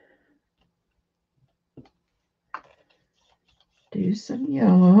do some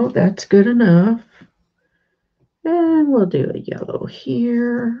yellow. That's good enough. And we'll do a yellow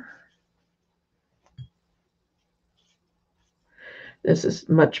here. This is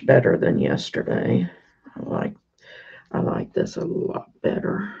much better than yesterday. I like this a lot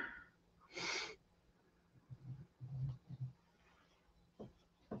better.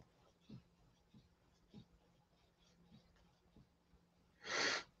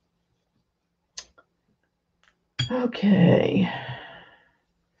 Okay.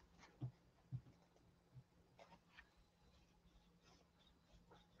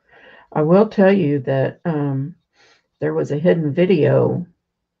 I will tell you that there was a hidden video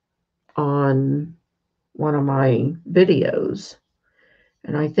on one of my videos,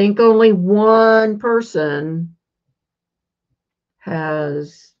 and I think only one person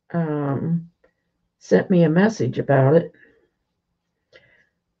has sent me a message about it.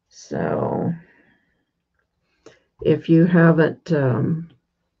 So if you haven't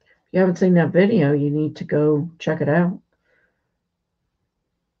seen that video, you need to go check it out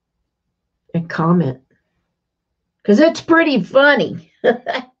and comment, because it's pretty funny.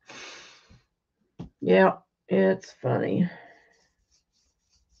 Yeah, it's funny.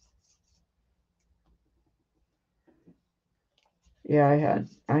 Yeah,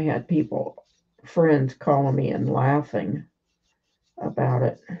 I had people, friends, calling me and laughing about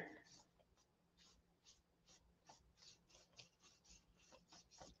it.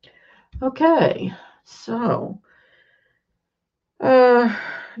 Okay, so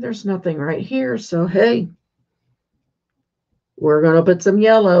there's nothing right here, so hey, we're gonna put some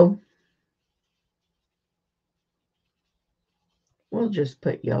yellow. We'll just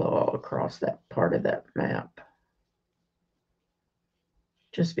put yellow all across that part of that map,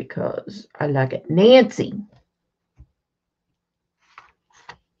 just because I like it. Nancy.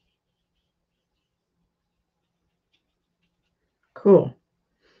 Cool.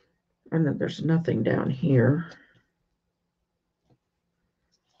 And then there's nothing down here.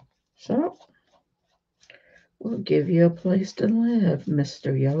 So we'll give you a place to live,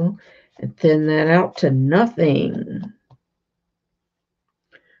 Mr. Yellow, and thin that out to nothing.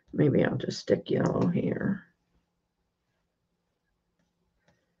 Maybe I'll just stick yellow here.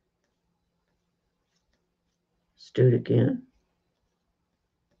 Let's do it again.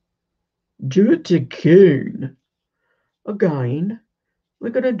 Do it again. Again.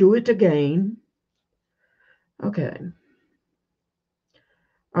 We're going to do it again. Okay.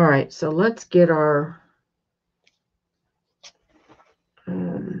 All right, so let's get our...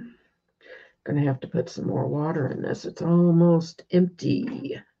 going to have to put some more water in this. It's almost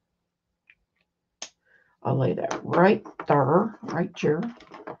empty. I'll lay that right there, right here,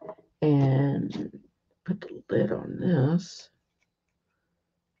 and put the lid on this.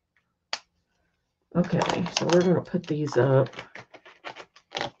 Okay, so we're going to put these up.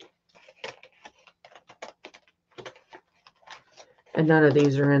 And none of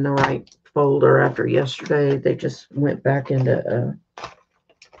these are in the right folder after yesterday. They just went back into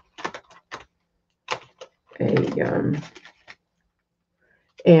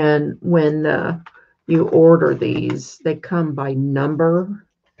and when you order these, they come by number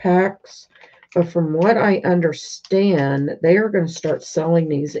packs. But from what I understand, they are going to start selling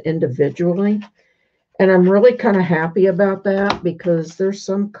these individually. And I'm really kind of happy about that, because there's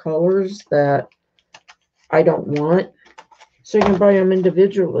some colors that I don't want. So you can buy them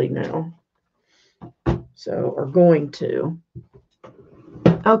individually now. So, or going to.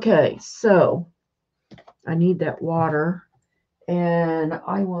 Okay, so I need that water. And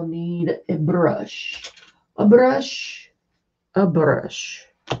I will need a brush. A brush. A brush.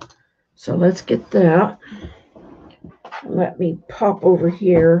 So let's get that. Let me pop over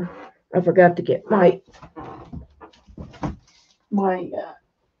here. I forgot to get my where are you at?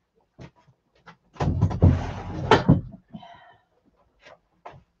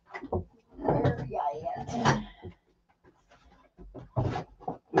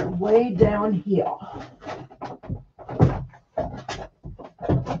 You're way down here.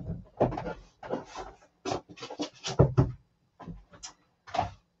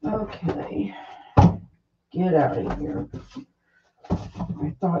 Okay. Get out of here.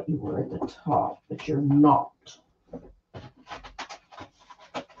 I thought you were at the top, but you're not.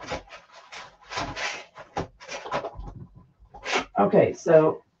 Okay,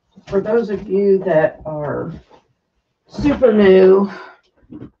 so for those of you that are super new,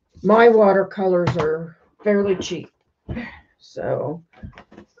 my watercolors are fairly cheap. So,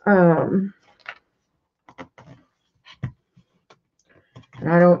 and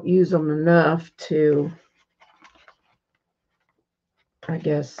I don't use them enough to, I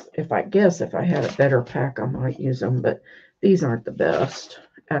guess if I had a better pack, I might use them, but these aren't the best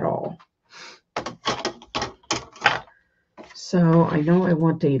at all. So I know I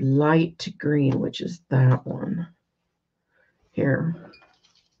want a light green, which is that one here.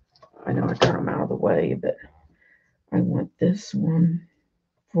 I know I got them out of the way, but I want this one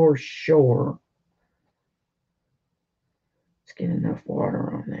for sure. Let's get enough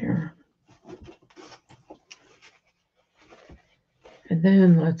water on there. And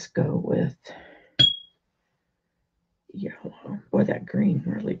then let's go with yellow. Boy, that green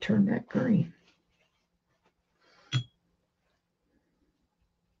really turned that green.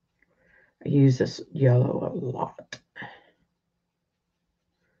 I use this yellow a lot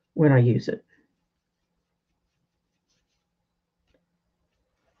when I use it.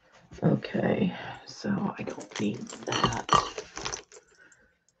 Okay, so I don't need that.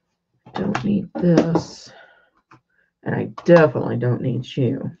 Don't need this. And I definitely don't need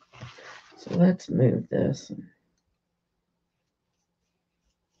you. So let's move this.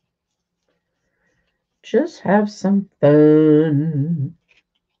 Just have some fun.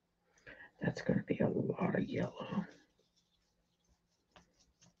 That's going to be a lot of yellow.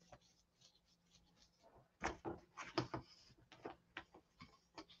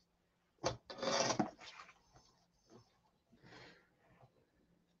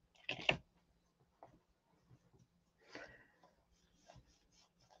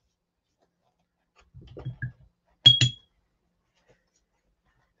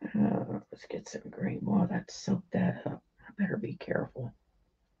 Let's get some green. Well, that soaked that up. I better be careful.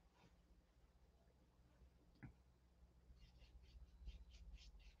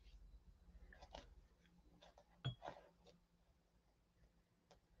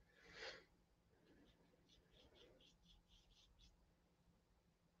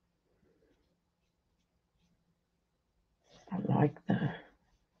 I like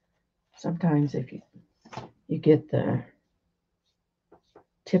sometimes if you get the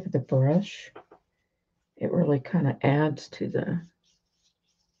tip of the brush, it really kind of adds to the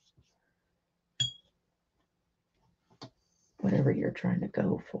whatever you're trying to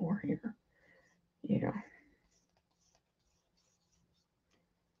go for here. Yeah.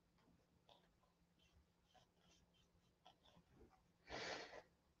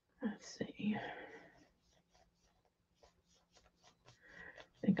 Let's see.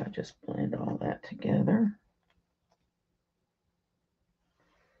 I think I'll just blend all that together.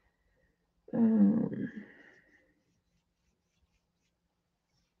 I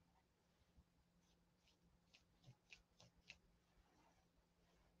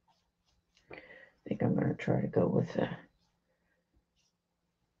think I'm going to try to go with the,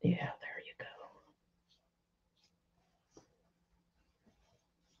 yeah, there you go.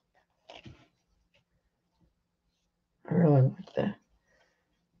 I really like the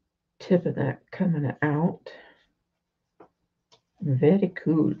tip of that coming out. Very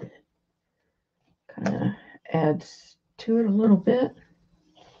cool. Kind of adds to it a little bit.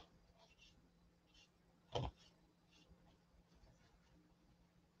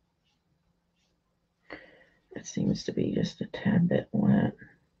 It seems to be just a tad bit wet.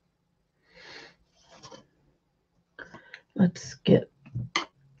 Let's get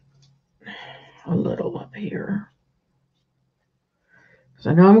a little up here. Because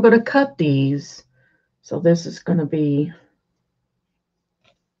I know I'm going to cut these. So this is going to be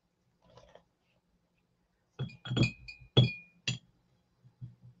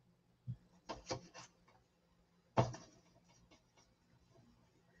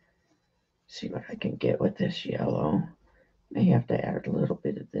see what I can get with this yellow. May have to add a little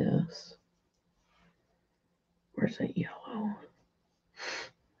bit of this. Where's that yellow?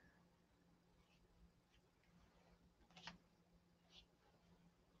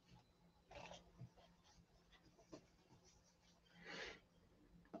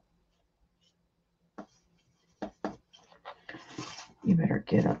 You better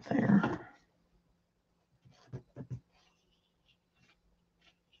get up there.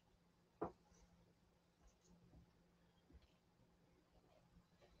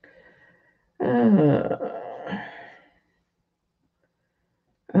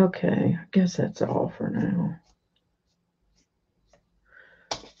 Okay, I guess that's all for now.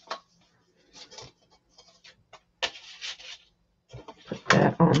 Put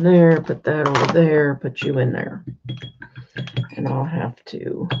that on there, put that over there, put you in there. And I'll have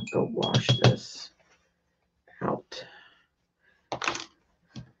to go wash this out.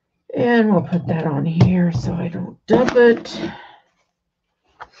 And we'll put that on here so I don't dump it.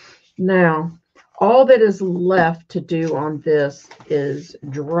 Now, all that is left to do on this is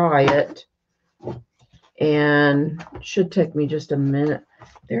dry it. And it should take me just a minute.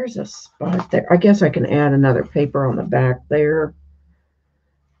 There's a spot there. I guess I can add another paper on the back there.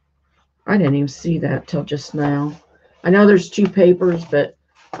 I didn't even see that till just now. I know there's two papers, but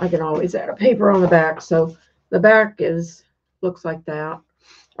I can always add a paper on the back. So the back looks like that.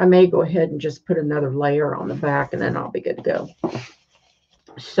 I may go ahead and just put another layer on the back and then I'll be good to go.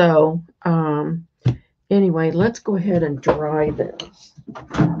 So anyway, let's go ahead and dry this.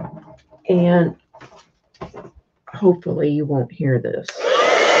 And hopefully you won't hear this.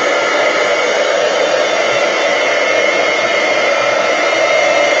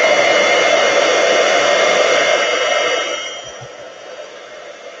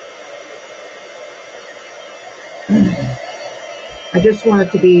 just want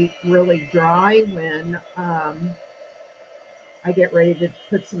it to be really dry when I get ready to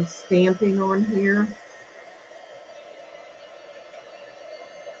put some stamping on here.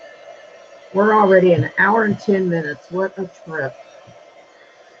 We're already an hour and 10 minutes. What a trip.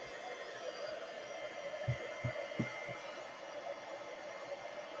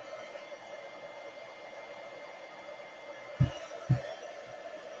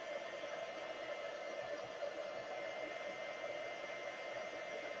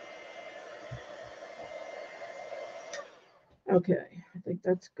 Okay, I think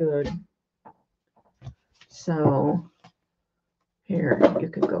that's good. So here, you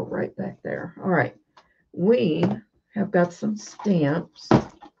can go right back there. All right, we have got some stamps.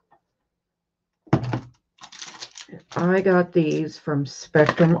 I got these from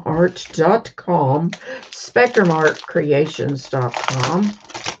SpectrumArt.com, SpectrumArtCreations.com,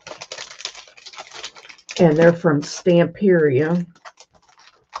 and they're from Stamperia.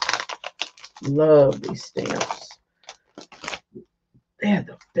 Love these stamps. They have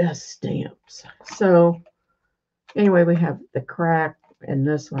the best stamps. So anyway, we have the crack and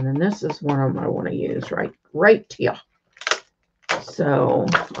this one, and this is one of them I want to use right here. So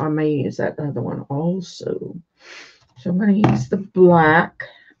I may use that other one also. So I'm going to use the black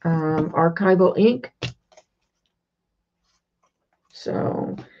archival ink.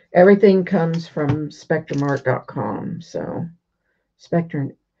 So everything comes from SpectrumArt.com. So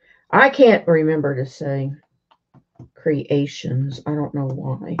Spectrum, I can't remember to say creations. I don't know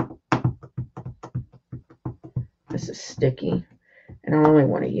why. This is sticky, and I only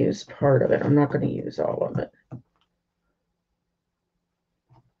want to use part of it. I'm not going to use all of it.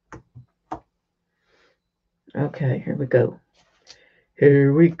 Okay, here we go.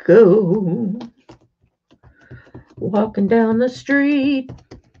 Here we go. Walking down the street.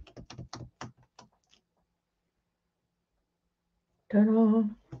 Ta-da.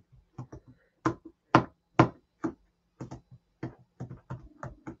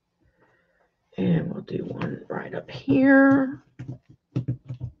 And we'll do one right up here.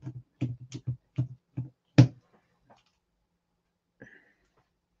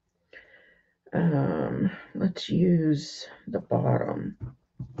 Let's use the bottom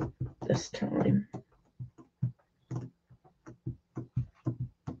this time.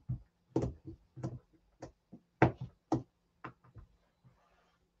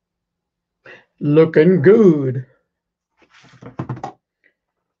 Looking good.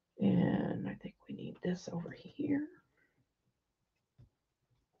 And I think we need this over here.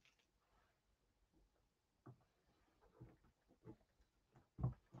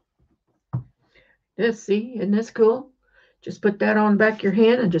 This, see, isn't this cool? Just put that on the back of your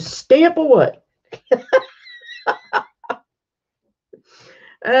hand and just stamp away.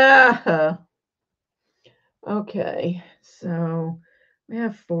 Okay, so we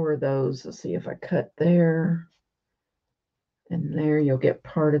have 4 of those. Let's see if I cut there and there. You'll get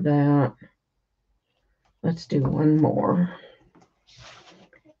part of that. Let's do one more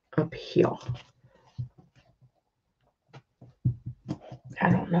up here. I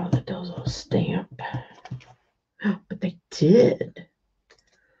don't know that those will stamp, but they did.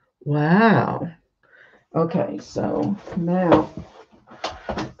 Wow. Okay, so now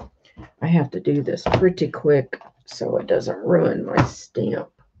I have to do this pretty quick so it doesn't ruin my stamp.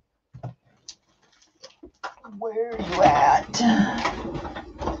 Where are you at?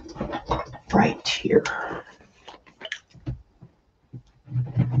 Right here.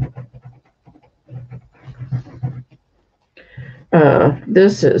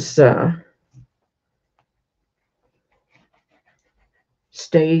 This is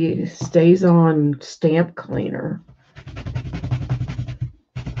stays on stamp cleaner.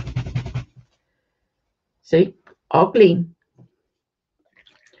 See, all clean.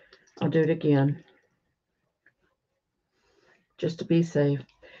 I'll do it again, just to be safe.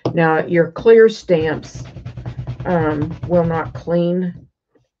 Now, your clear stamps will not clean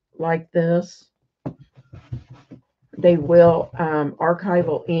like this. They will,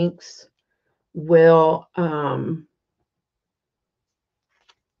 archival inks will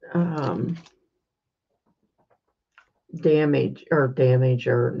damage,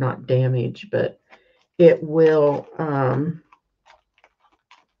 or not damage, but it will,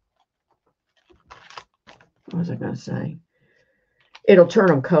 what was I going to say? It'll turn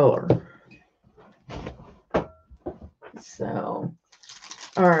them color. So,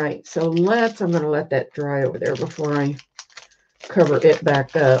 all right, so I'm going to let that dry over there before I cover it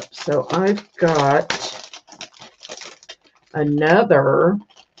back up. So I've got another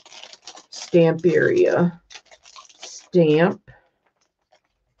Stamperia stamp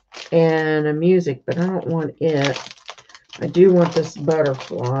and a music, but I don't want it. I do want this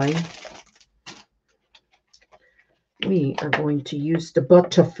butterfly. We are going to use the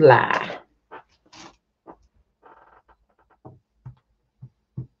butterfly.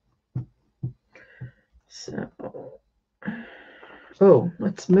 So, oh,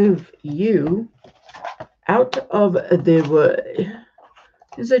 let's move you out of the way,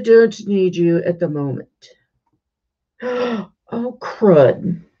 because I don't need you at the moment. Oh,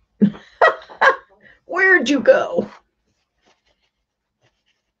 crud. Where'd you go?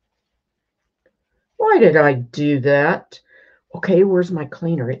 Why did I do that? Okay, where's my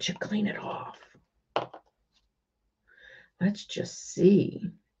cleaner? It should clean it off. Let's just see.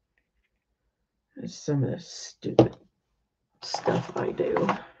 There's some of the stupid stuff I do.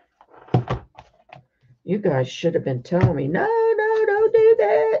 You guys should have been telling me, no, don't do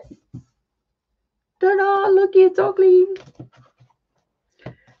that. Ta-da, look, it's ugly.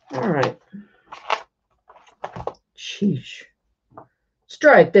 All right. Sheesh. Let's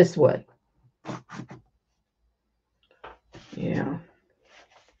try it this way. Yeah.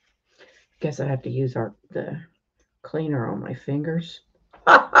 Guess I have to use the cleaner on my fingers.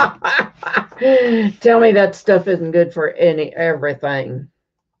 Tell me that stuff isn't good for everything.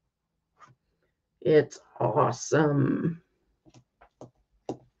 It's awesome.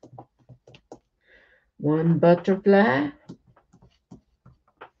 One butterfly.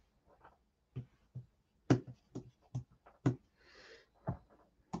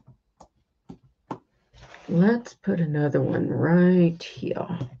 Let's put another one right here.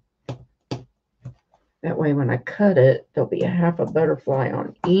 That way when I cut it, there'll be a half a butterfly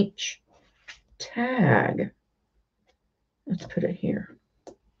on each tag. Let's put it here.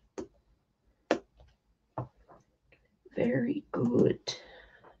 Very good.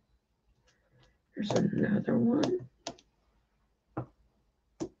 There's another one.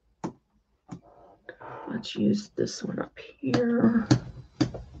 Let's use this one up here.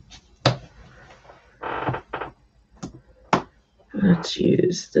 Let's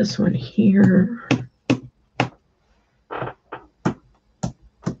use this one here.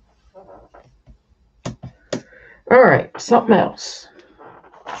 All right, something else.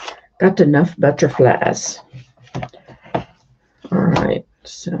 Got enough butterflies. All right,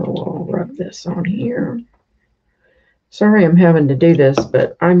 so I'll rub this on here. Sorry I'm having to do this,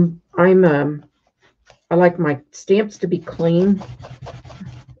 but I like my stamps to be clean,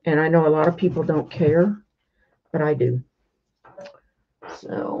 and I know a lot of people don't care, but I do.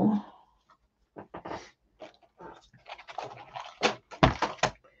 So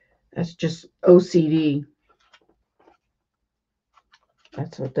that's just OCD.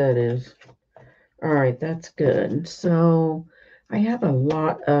 That's what that is. All right, that's good. So I have a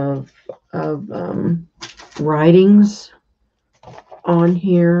lot of writings on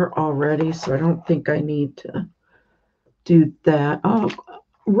here already, so I don't think I need to do that. Oh,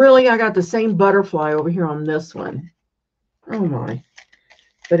 really? I got the same butterfly over here on this one. Oh my.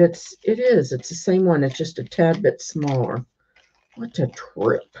 But it's the same one. It's just a tad bit smaller. What a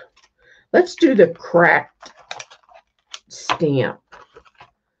trip. Let's do the cracked stamp.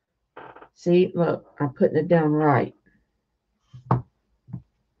 See, look, I'm putting it down right.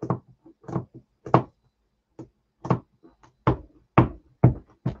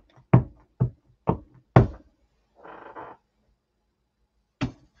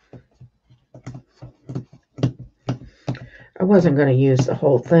 I wasn't going to use the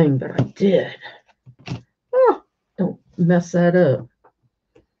whole thing, but I did. Oh, don't mess that up.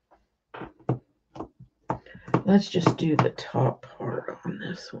 Let's just do the top part on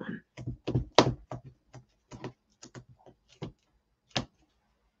this one.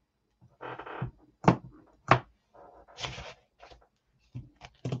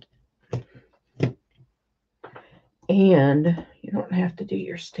 And you don't have to do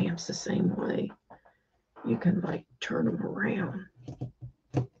your stamps the same way. You can like turn them around.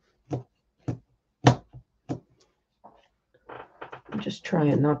 I'm just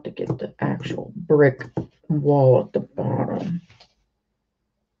trying not to get the actual brick wall at the bottom.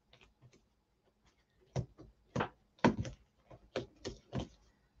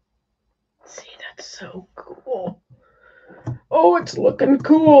 See, that's so cool. Oh, it's looking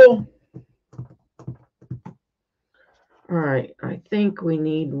cool. All right, I think we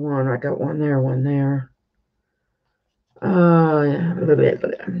need one. I got one there, one there.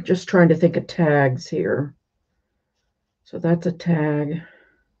 I'm just trying to think of tags here. So that's a tag.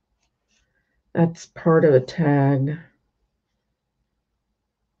 That's part of a tag.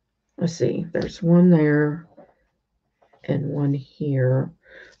 Let's see, there's one there and one here,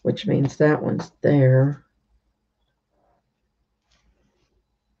 which means that one's there.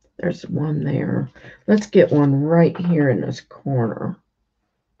 There's one there. Let's get one right here in this corner.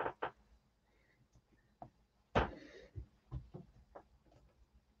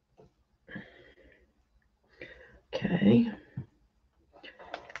 Okay.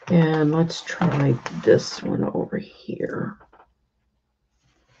 And let's try this one over here.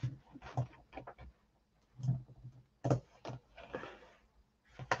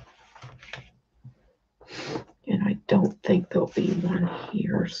 And I don't think there'll be one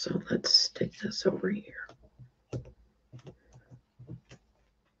here, so let's stick this over here.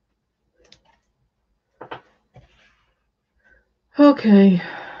 Okay.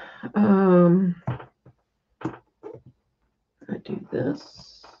 I do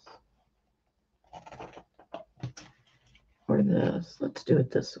this or this. Let's do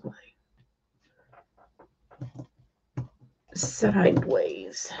it this way.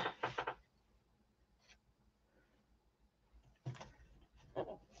 Sideways.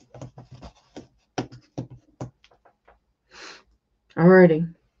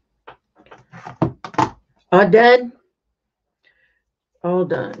 Alrighty. All done? All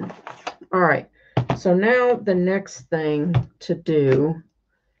done. All right. So now the next thing to do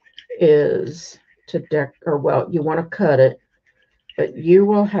is to you want to cut it, but you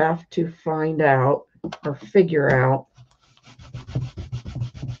will have to find out or figure out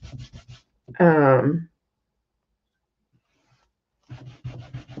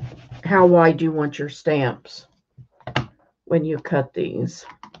how wide you want your stamps when you cut these.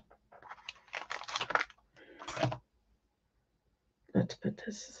 Let's put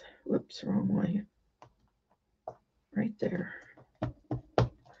this, whoops, wrong way. Right there.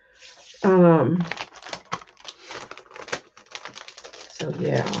 So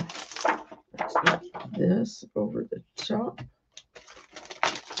yeah, let's put this over the top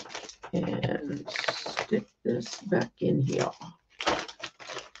and stick this back in here.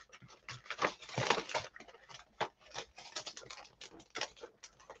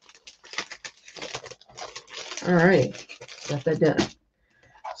 All right, got that done.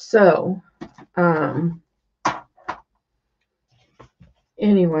 So,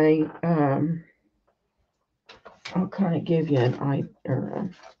 anyway, I'll kind of give you an idea.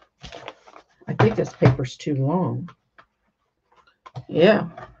 I think this paper's too long. Yeah,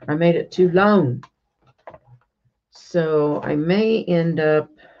 I made it too long. So I may end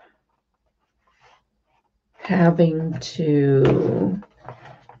up having to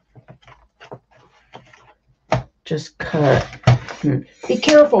just cut. Be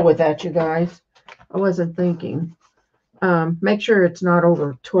careful with that, you guys. I wasn't thinking. Make sure it's not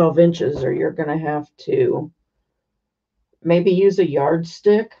over 12 inches or you're going to have to maybe use a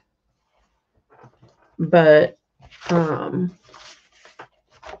yardstick. But I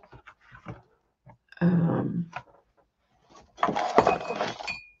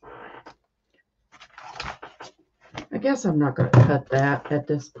guess I'm not going to cut that at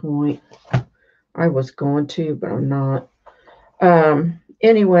this point. I was going to, but I'm not.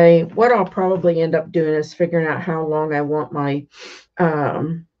 Anyway, what I'll probably end up doing is figuring out how long I want my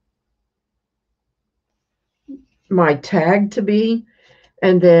my tag to be,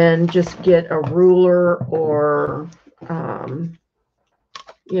 and then just get a ruler or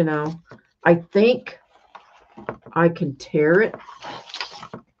you know, I think I can tear it.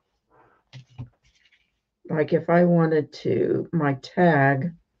 Like if I wanted to, my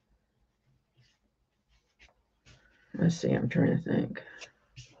tag, let's see, I'm trying to think.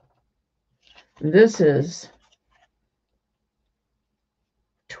 This is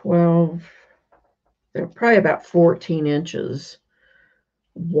 12, they're probably about 14 inches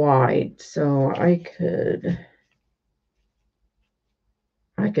wide. So I could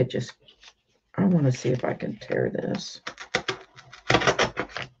just, I want to see if I can tear this.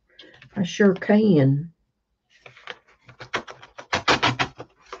 I sure can.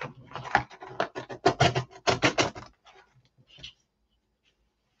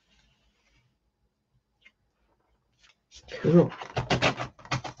 Cool.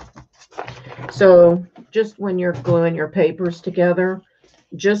 So just when you're gluing your papers together,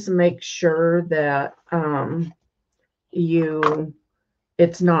 just make sure that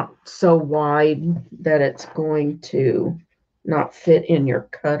it's not so wide that it's going to not fit in your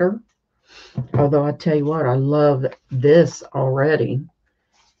cutter. Although I tell you what, I love this already.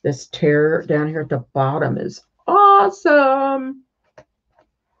 This tear down here at the bottom is awesome.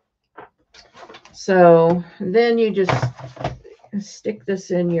 So then you just stick this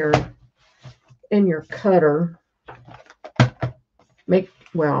in your cutter.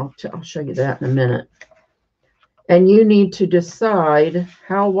 Well, I'll show you that in a minute. And you need to decide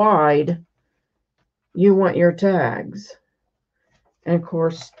how wide you want your tags. And of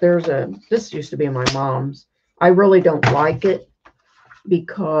course, this used to be my mom's. I really don't like it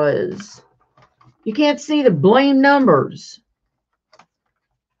because you can't see the blame numbers.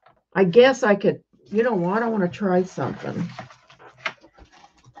 I guess I could, you know what? I want to try something.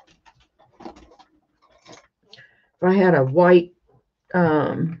 If I had a white,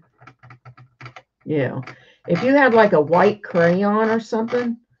 yeah, if you had like a white crayon or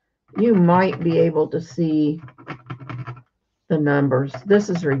something, you might be able to see the numbers. This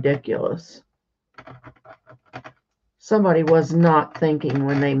is ridiculous. Somebody was not thinking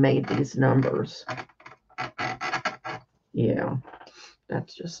when they made these numbers. Yeah,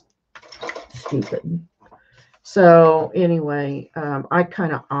 that's just stupid. So anyway, I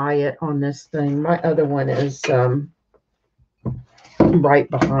kind of eye it on this thing. My other one is right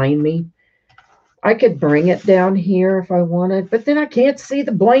behind me. I could bring it down here if I wanted, but then I can't see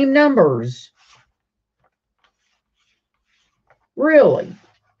the blame numbers. Really?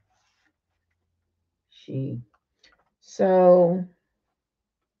 So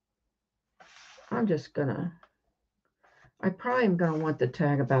I'm just gonna, I probably am gonna want the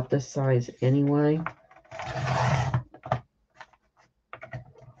tag about this size anyway.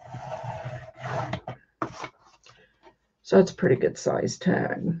 So it's a pretty good size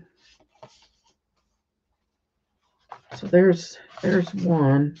tag. So there's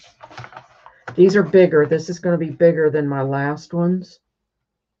one. These are bigger. This is going to be bigger than my last ones.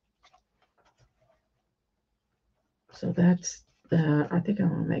 So that's that. I think I'm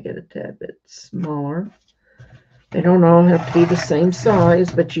going to make it a tad bit smaller. They don't all have to be the same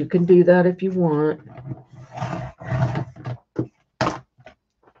size, but you can do that if you want.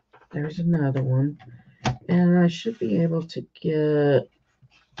 There's another one. And I should be able to get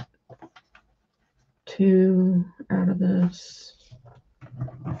 2 out of this.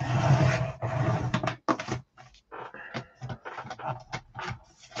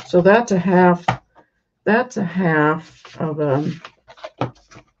 So that's a half. That's a half of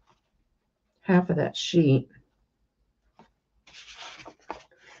that sheet.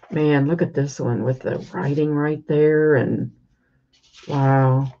 Man, look at this one with the writing right there, and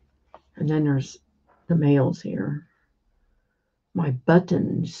wow. And then there's the males here. My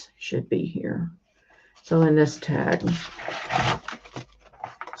buttons should be here. So in this tag.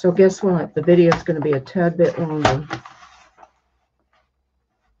 So guess what? The video is going to be a tad bit longer.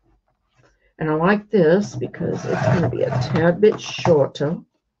 And I like this because it's going to be a tad bit shorter.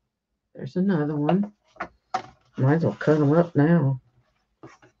 There's another one. Might as well cut them up now.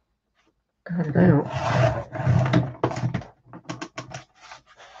 Cut it out.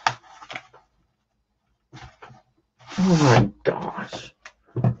 Oh my gosh.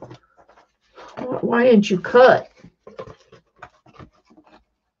 Why didn't you cut?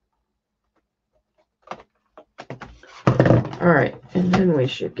 All right, and then we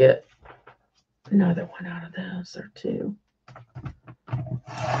should get another one out of this, or 2.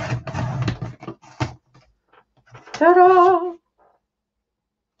 Ta-da!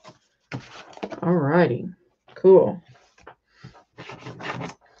 All righty, cool.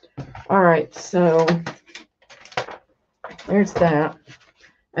 All right, so there's that.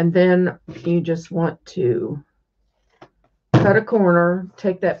 And then you just want to cut a corner,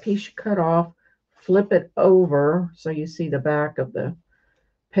 take that piece you cut off, flip it over so you see the back of the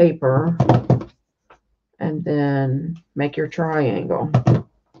paper, and then make your triangle.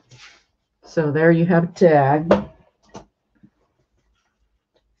 So there you have a tag.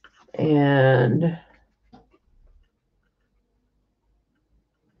 And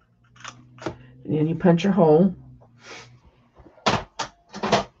then you punch your hole.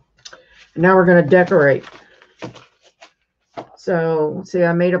 Now we're going to decorate. So see,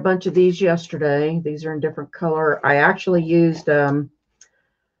 I made a bunch of these yesterday. These are in different color. I actually used a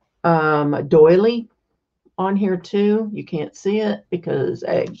doily on here too. You can't see it because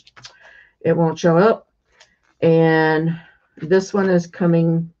it won't show up. And this one is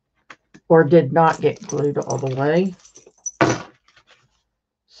coming, or did not get glued all the way.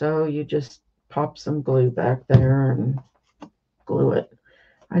 So you just pop some glue back there and glue it.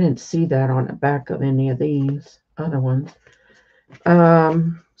 I didn't see that on the back of any of these other ones.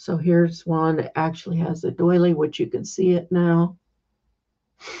 So here's one that actually has a doily, which you can see it now.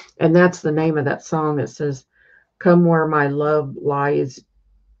 And that's the name of that song. It says, "Come where my love lies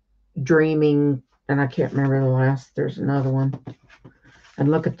dreaming." And I can't remember the last. There's another one.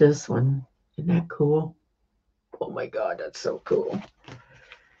 And look at this one. Isn't that cool? Oh my God, that's so cool.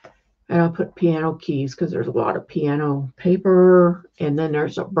 And I'll put piano keys because there's a lot of piano paper. And then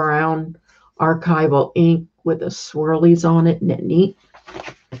there's a brown archival ink with the swirlies on it. Isn't it neat?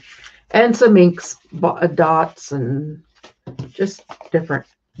 And some inks, dots, and just different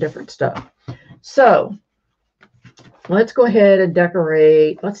stuff. So let's go ahead and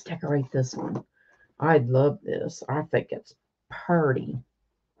decorate. Let's decorate this one. I love this. I think it's pretty.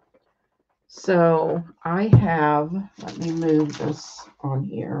 So I have, let me move this on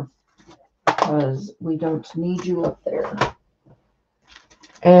here because we don't need you up there.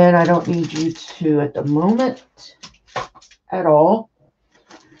 And I don't need you to at the moment at all.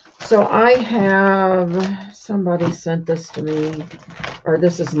 So I have, somebody sent this to me, or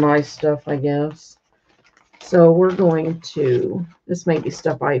this is my stuff, I guess. So we're going to, this may be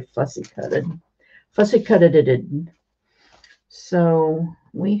stuff I fussy cutted it. So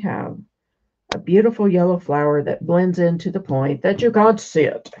we have a beautiful yellow flower that blends into the point that you can't see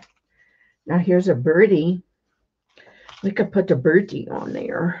it. Now here's a birdie. We could put the birdie on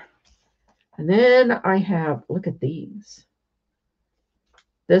there. And then I have, look at these.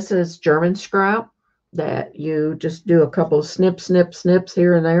 This is German scrap that you just do a couple snips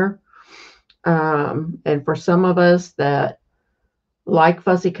here and there. And for some of us that like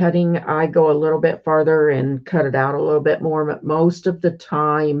fussy cutting, I go a little bit farther and cut it out a little bit more. But most of the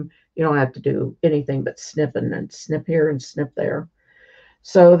time, you don't have to do anything but snipping and snip here and snip there.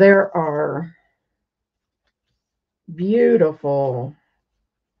 So there are beautiful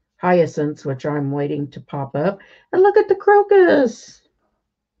hyacinths, which I'm waiting to pop up. And look at the crocus.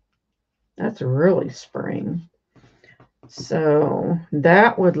 That's really spring. So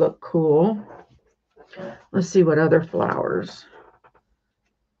that would look cool. Let's see what other flowers.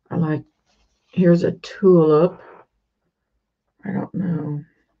 I like, here's a tulip. I don't know.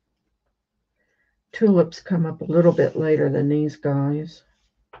 Tulips come up a little bit later than these guys.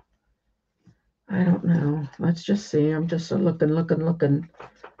 I don't know. Let's just see. I'm just looking.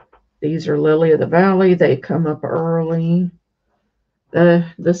 These are Lily of the Valley. They come up early.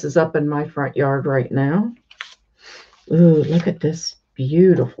 This is up in my front yard right now. Ooh, look at this.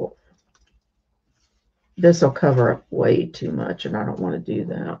 Beautiful. This will cover up way too much, and I don't want to do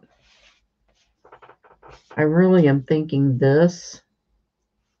that. I really am thinking this.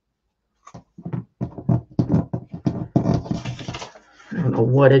 I don't know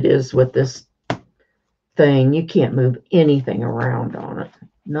what it is with this thing. You can't move anything around on it.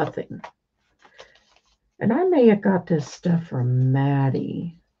 Nothing. And I may have got this stuff from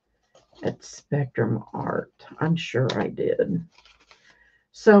Madi at Spectrum Art. I'm sure I did.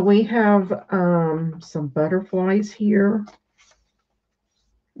 So we have some butterflies here.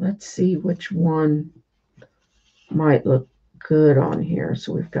 Let's see which one might look good on here.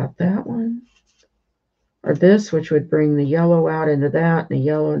 So we've got that one. Or this, which would bring the yellow out into that, and the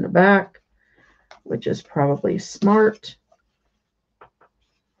yellow in the back, which is probably smart.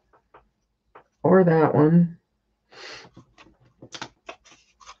 Or that one.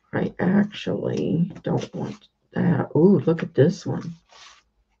 I actually don't want that. Ooh, look at this one.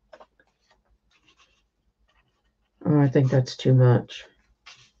 Oh, I think that's too much.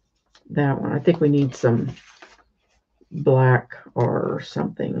 That one. I think we need some black or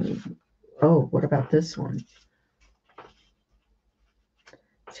something. Oh, what about this one?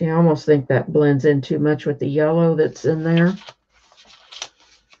 See, I almost think that blends in too much with the yellow that's in there.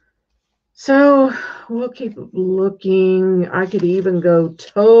 So we'll keep looking. I could even go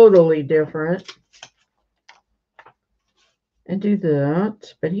totally different and do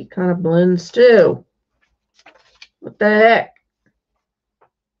that, but he kind of blends too. What the heck?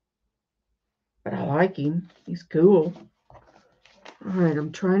 But I like him. He's cool. All right,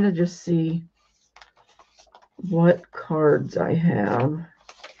 I'm trying to just see what cards I have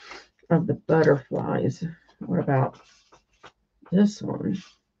of the butterflies. What about this one?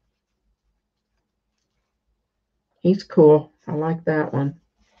 He's cool. I like that one.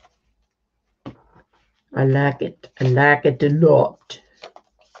 I like it. I like it a lot.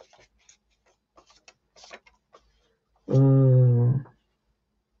 Oh,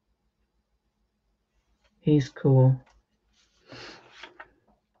 he's cool.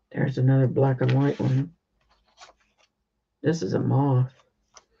 There's another black and white one. This is a moth.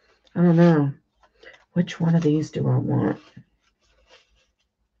 I don't know. Which one of these do I want?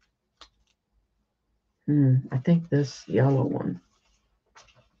 I think this yellow one.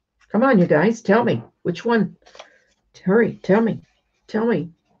 Come on, you guys. Tell me. Which one? Hurry. Tell me. Tell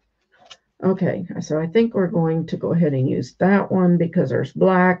me. Okay. So I think we're going to go ahead and use that one because there's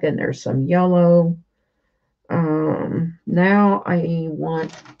black and there's some yellow. Now I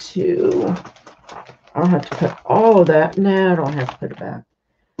want to... I'll have to put all of that. No, I don't have to put it back.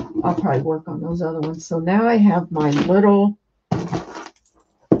 I'll probably work on those other ones. So now I have my little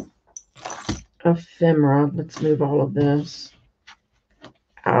ephemera. Let's move all of this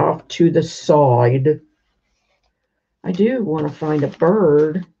out to the side. I do want to find a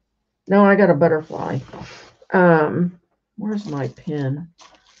bird. No, I got a butterfly. Where's my pen?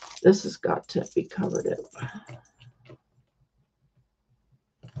 This has got to be covered up.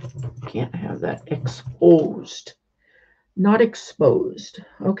 Can't have that exposed. Not exposed.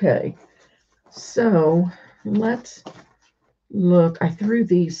 Okay. So let's look. I threw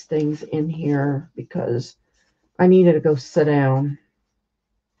these things in here because I needed to go sit down.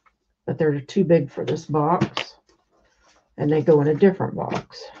 But they're too big for this box. And they go in a different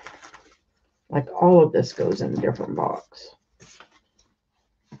box. Like all of this goes in a different box.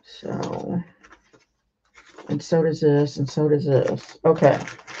 So, and so does this, and so does this. Okay.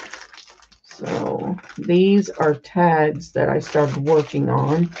 So these are tags that I started working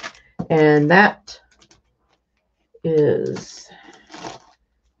on. And that is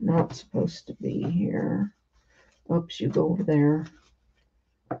not supposed to be here. Oops, you go over there.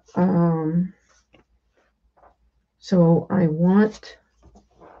 So I want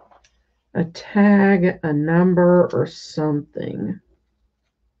a tag, a number, or something.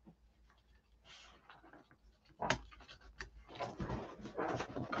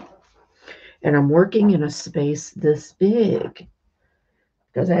 And I'm working in a space this big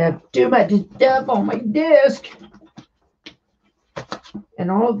because I have too much stuff on my desk.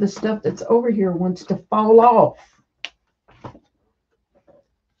 And all of the stuff that's over here wants to fall off.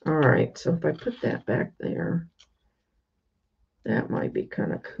 All right, so if I put that back there, that might be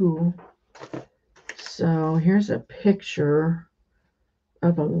kind of cool. So here's a picture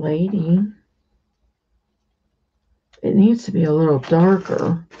of a lady. It needs to be a little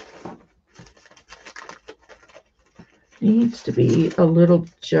darker. It needs to be a little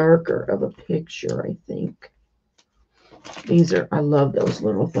darker of a picture, I think. These are, I love those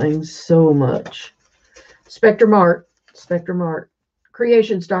little things so much. Spectrum Art,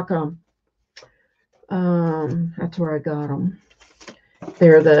 creations.com. That's where I got them.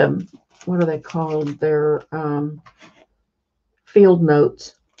 They're the, what are they called? They're field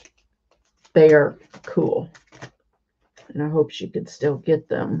notes. They are cool. And I hope she could still get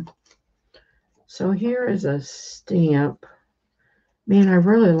them. So here is a stamp. Man, I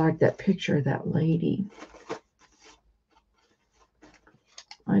really like that picture of that lady.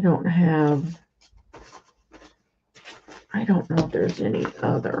 I don't know if there's any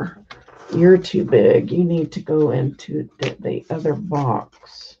other. You're too big. You need to go into the other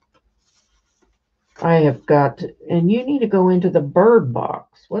box. I have got to, and you need to go into the bird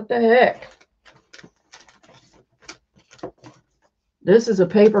box. What the heck? This is a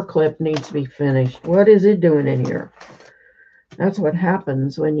paper clip, needs to be finished. What is it doing in here? That's what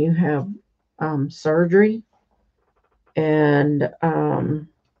happens when you have surgery and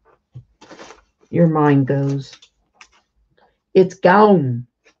your mind goes. It's gone.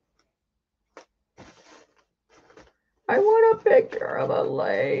 I want a picture of a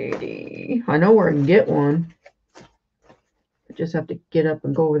lady. I know where I can get one. I just have to get up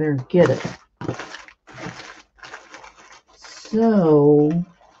and go over there and get it. So,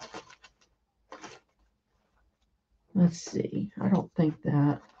 let's see. I don't think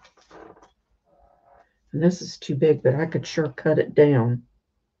that. And this is too big, but I could sure cut it down.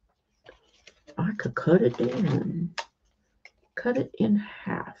 I could cut it down. Cut it in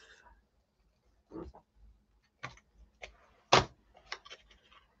half.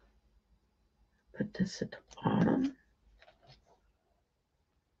 Put this at the bottom.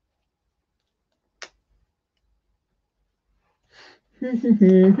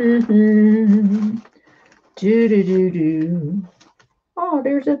 Do. Oh,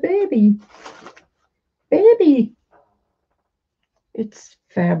 there's a baby. Baby. It's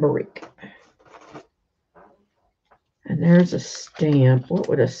fabric. And there's a stamp. What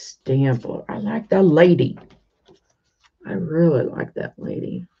would a stamp look? I like the lady. I really like that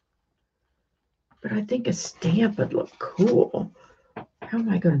lady. But I think a stamp would look cool. How am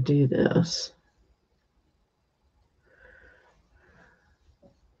I going to do this?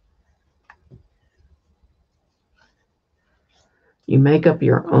 You make up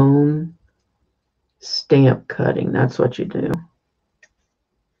your own stamp cutting. That's what you do.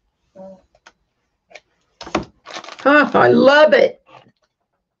 Huh, I love it.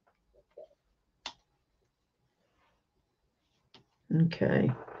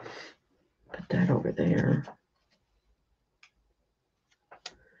 Okay. Put that over there.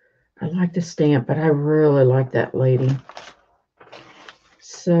 I like the stamp, but I really like that lady.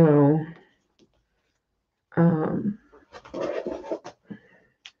 So,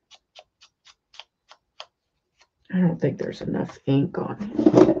 I don't think there's enough ink on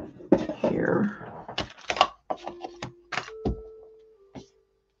here.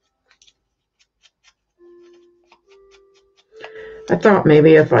 I thought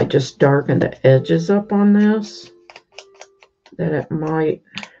maybe if I just darken the edges up on this, that it might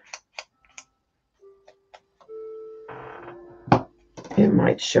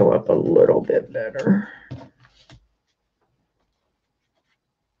show up a little bit better.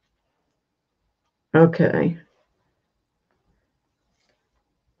 Okay.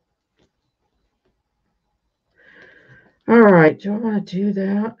 All right, do I want to do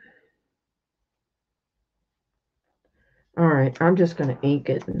that? All right, I'm just going to ink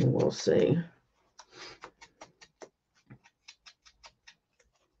it and we'll see.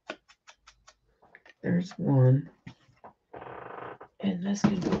 There's one. And this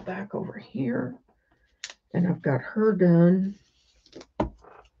can go back over here. And I've got her done.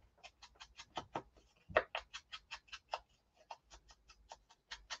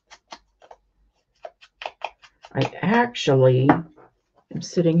 I actually am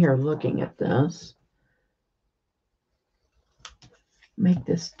sitting here looking at this. Make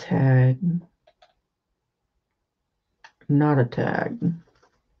this tag not a tag.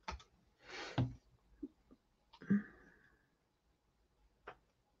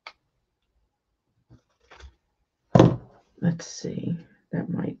 Let's see. That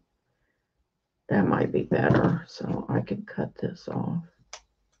might be better. So I can cut this off.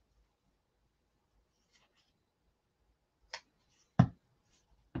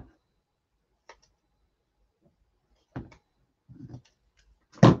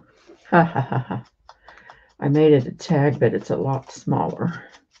 Ha ha ha ha. I made it a tag, but it's a lot smaller.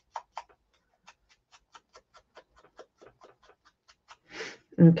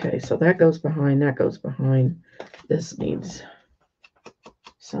 Okay, so that goes behind, that goes behind. This needs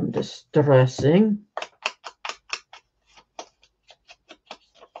some distressing.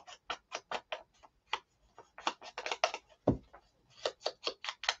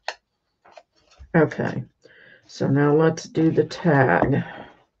 Okay, so now let's do the tag.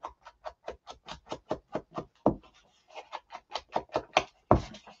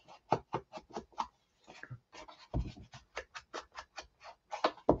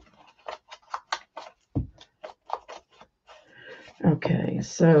 Okay,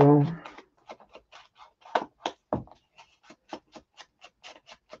 so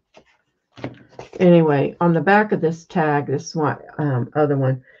anyway, on the back of this tag, this one, other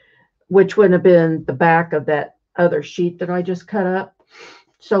one, which would have been the back of that other sheet that I just cut up.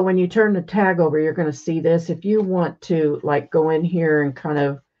 So when you turn the tag over, you're going to see this. If you want to like go in here and kind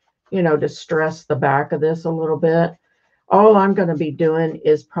of, you know, distress the back of this a little bit, all I'm going to be doing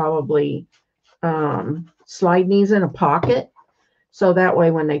is probably sliding these in a pocket. So that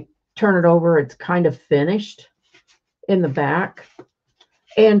way when they turn it over, it's kind of finished in the back.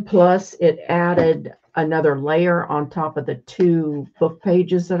 And plus it added another layer on top of the 2 book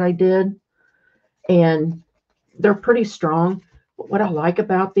pages that I did. And they're pretty strong. But what I like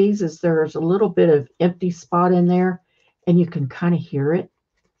about these is there's a little bit of empty spot in there and you can kind of hear it.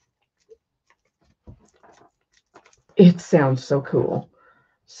 It sounds so cool.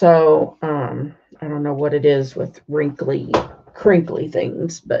 So I don't know what it is with wrinkly, crinkly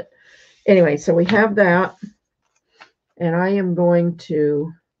things, but anyway, so we have that. And I am going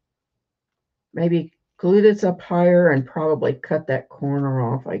to maybe glue this up higher and probably cut that corner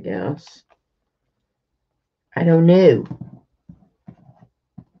off, I guess. I don't know.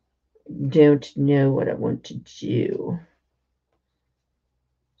 Don't know what I want to do.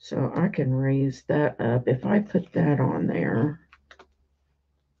 So I can raise that up. If I put that on there.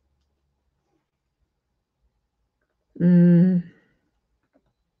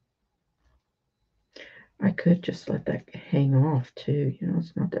 I could just let that hang off too. You know,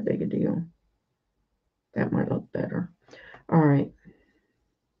 it's not that big a deal. That might look better. All right.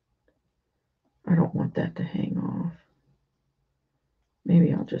 I don't want that to hang off.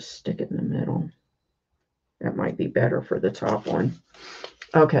 Maybe I'll just stick it in the middle. That might be better for the top one.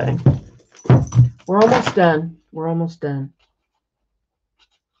 Okay. We're almost done. We're almost done.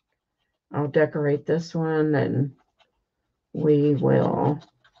 I'll decorate this one and we will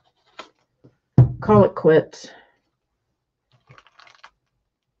call it quits.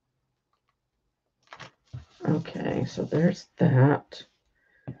 Okay, so there's that.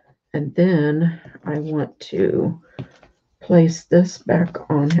 And then I want to place this back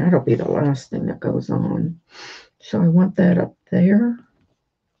on. That'll be the last thing that goes on. So I want that up there.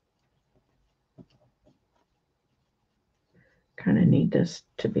 Kind of need this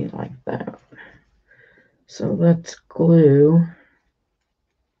to be like that. So let's glue.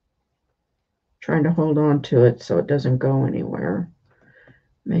 Trying to hold on to it so it doesn't go anywhere.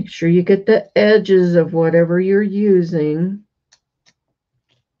 Make sure you get the edges of whatever you're using.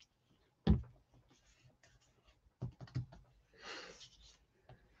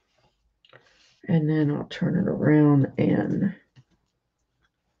 And then I'll turn it around and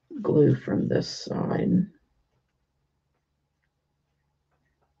glue from this side.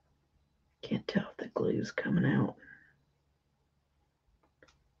 Can't tell if the glue's coming out.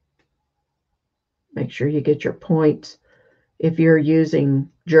 Make sure you get your points. If you're using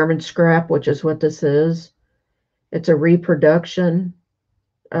German scrap, which is what this is, it's a reproduction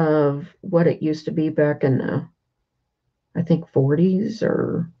of what it used to be back in the, I think, 40s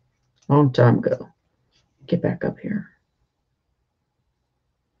or a long time ago. Get back up here.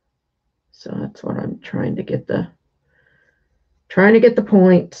 So that's what I'm trying to get the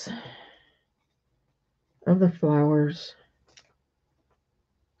points of the flowers,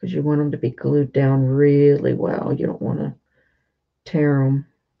 because you want them to be glued down really well. You don't want to tear them.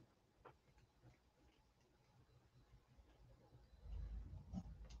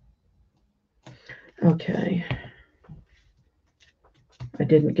 Okay. I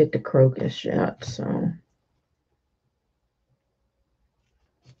didn't get the crocus yet, so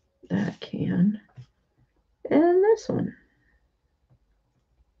that can. And this one.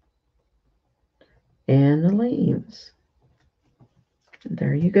 And the leaves. And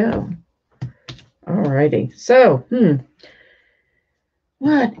there you go. Alrighty. So,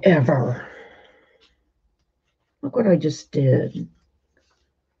 whatever. Look what I just did.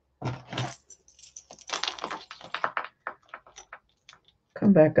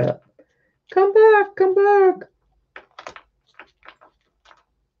 Come back up. Come back, come back.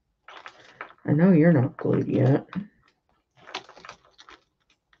 I know you're not glued yet.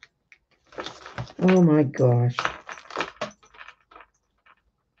 Oh my gosh.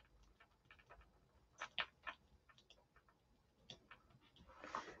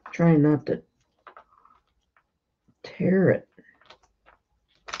 Trying not to tear it.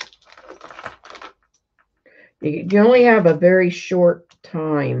 You only have a very short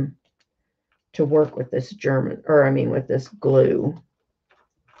time to work with this with this glue.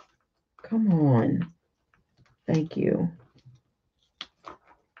 Come on. Thank you.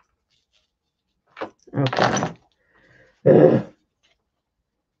 Okay.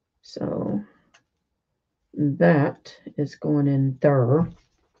 So that is going in there.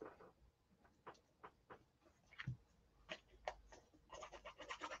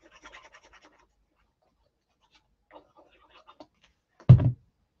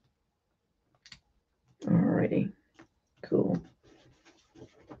 Alrighty. Cool.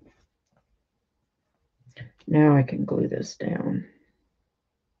 Now I can glue this down.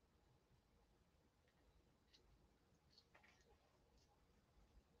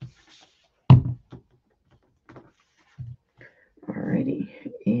 Alrighty,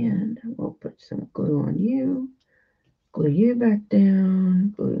 and we'll put some glue on you. Glue you back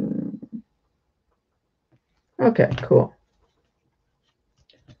down. Glue. Okay, cool.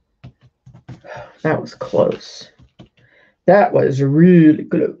 That was close. That was really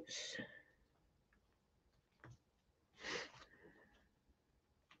close.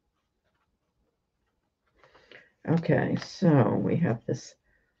 Okay, so we have this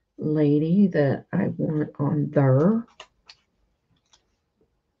lady that I want on there.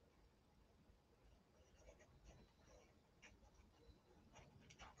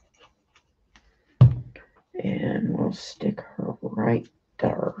 And we'll stick her right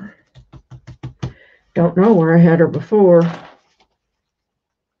there. Don't know where I had her before.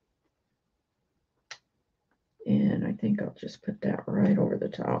 And I think I'll just put that right over the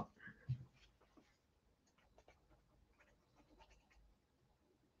top.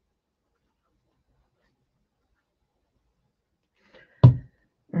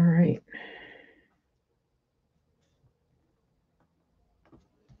 All right.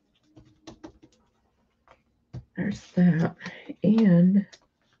 There's that. And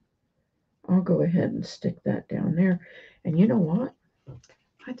I'll go ahead and stick that down there. And you know what?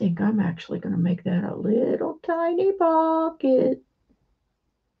 I think I'm actually going to make that a little tiny pocket.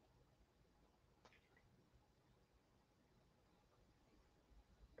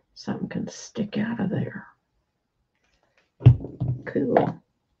 Something can stick out of there. Cool.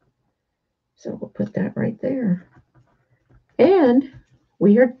 So we'll put that right there. And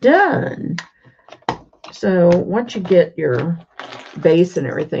we are done. So once you get your base and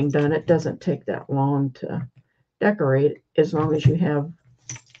everything done, it doesn't take that long to decorate, as long as you have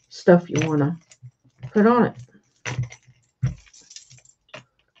stuff you want to put on it.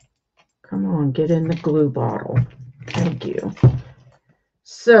 Come on, get in the glue bottle. Thank you.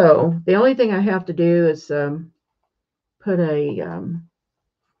 So the only thing I have to do is put a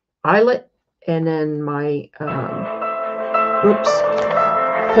eyelet, and then my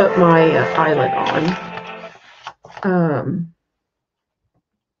put my eyelet on.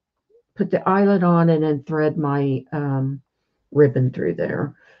 put the eyelet on and then thread my ribbon through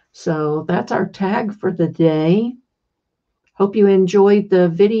there. So that's our tag for the day. Hope you enjoyed the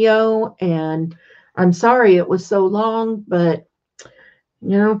video, and I'm sorry it was so long, but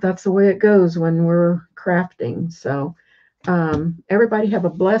you know, that's the way it goes when we're crafting. So everybody have a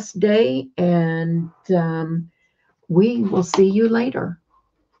blessed day, and we will see you later.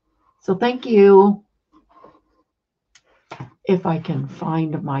 So thank you. If I can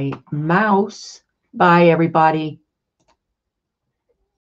find my mouse. Bye, everybody.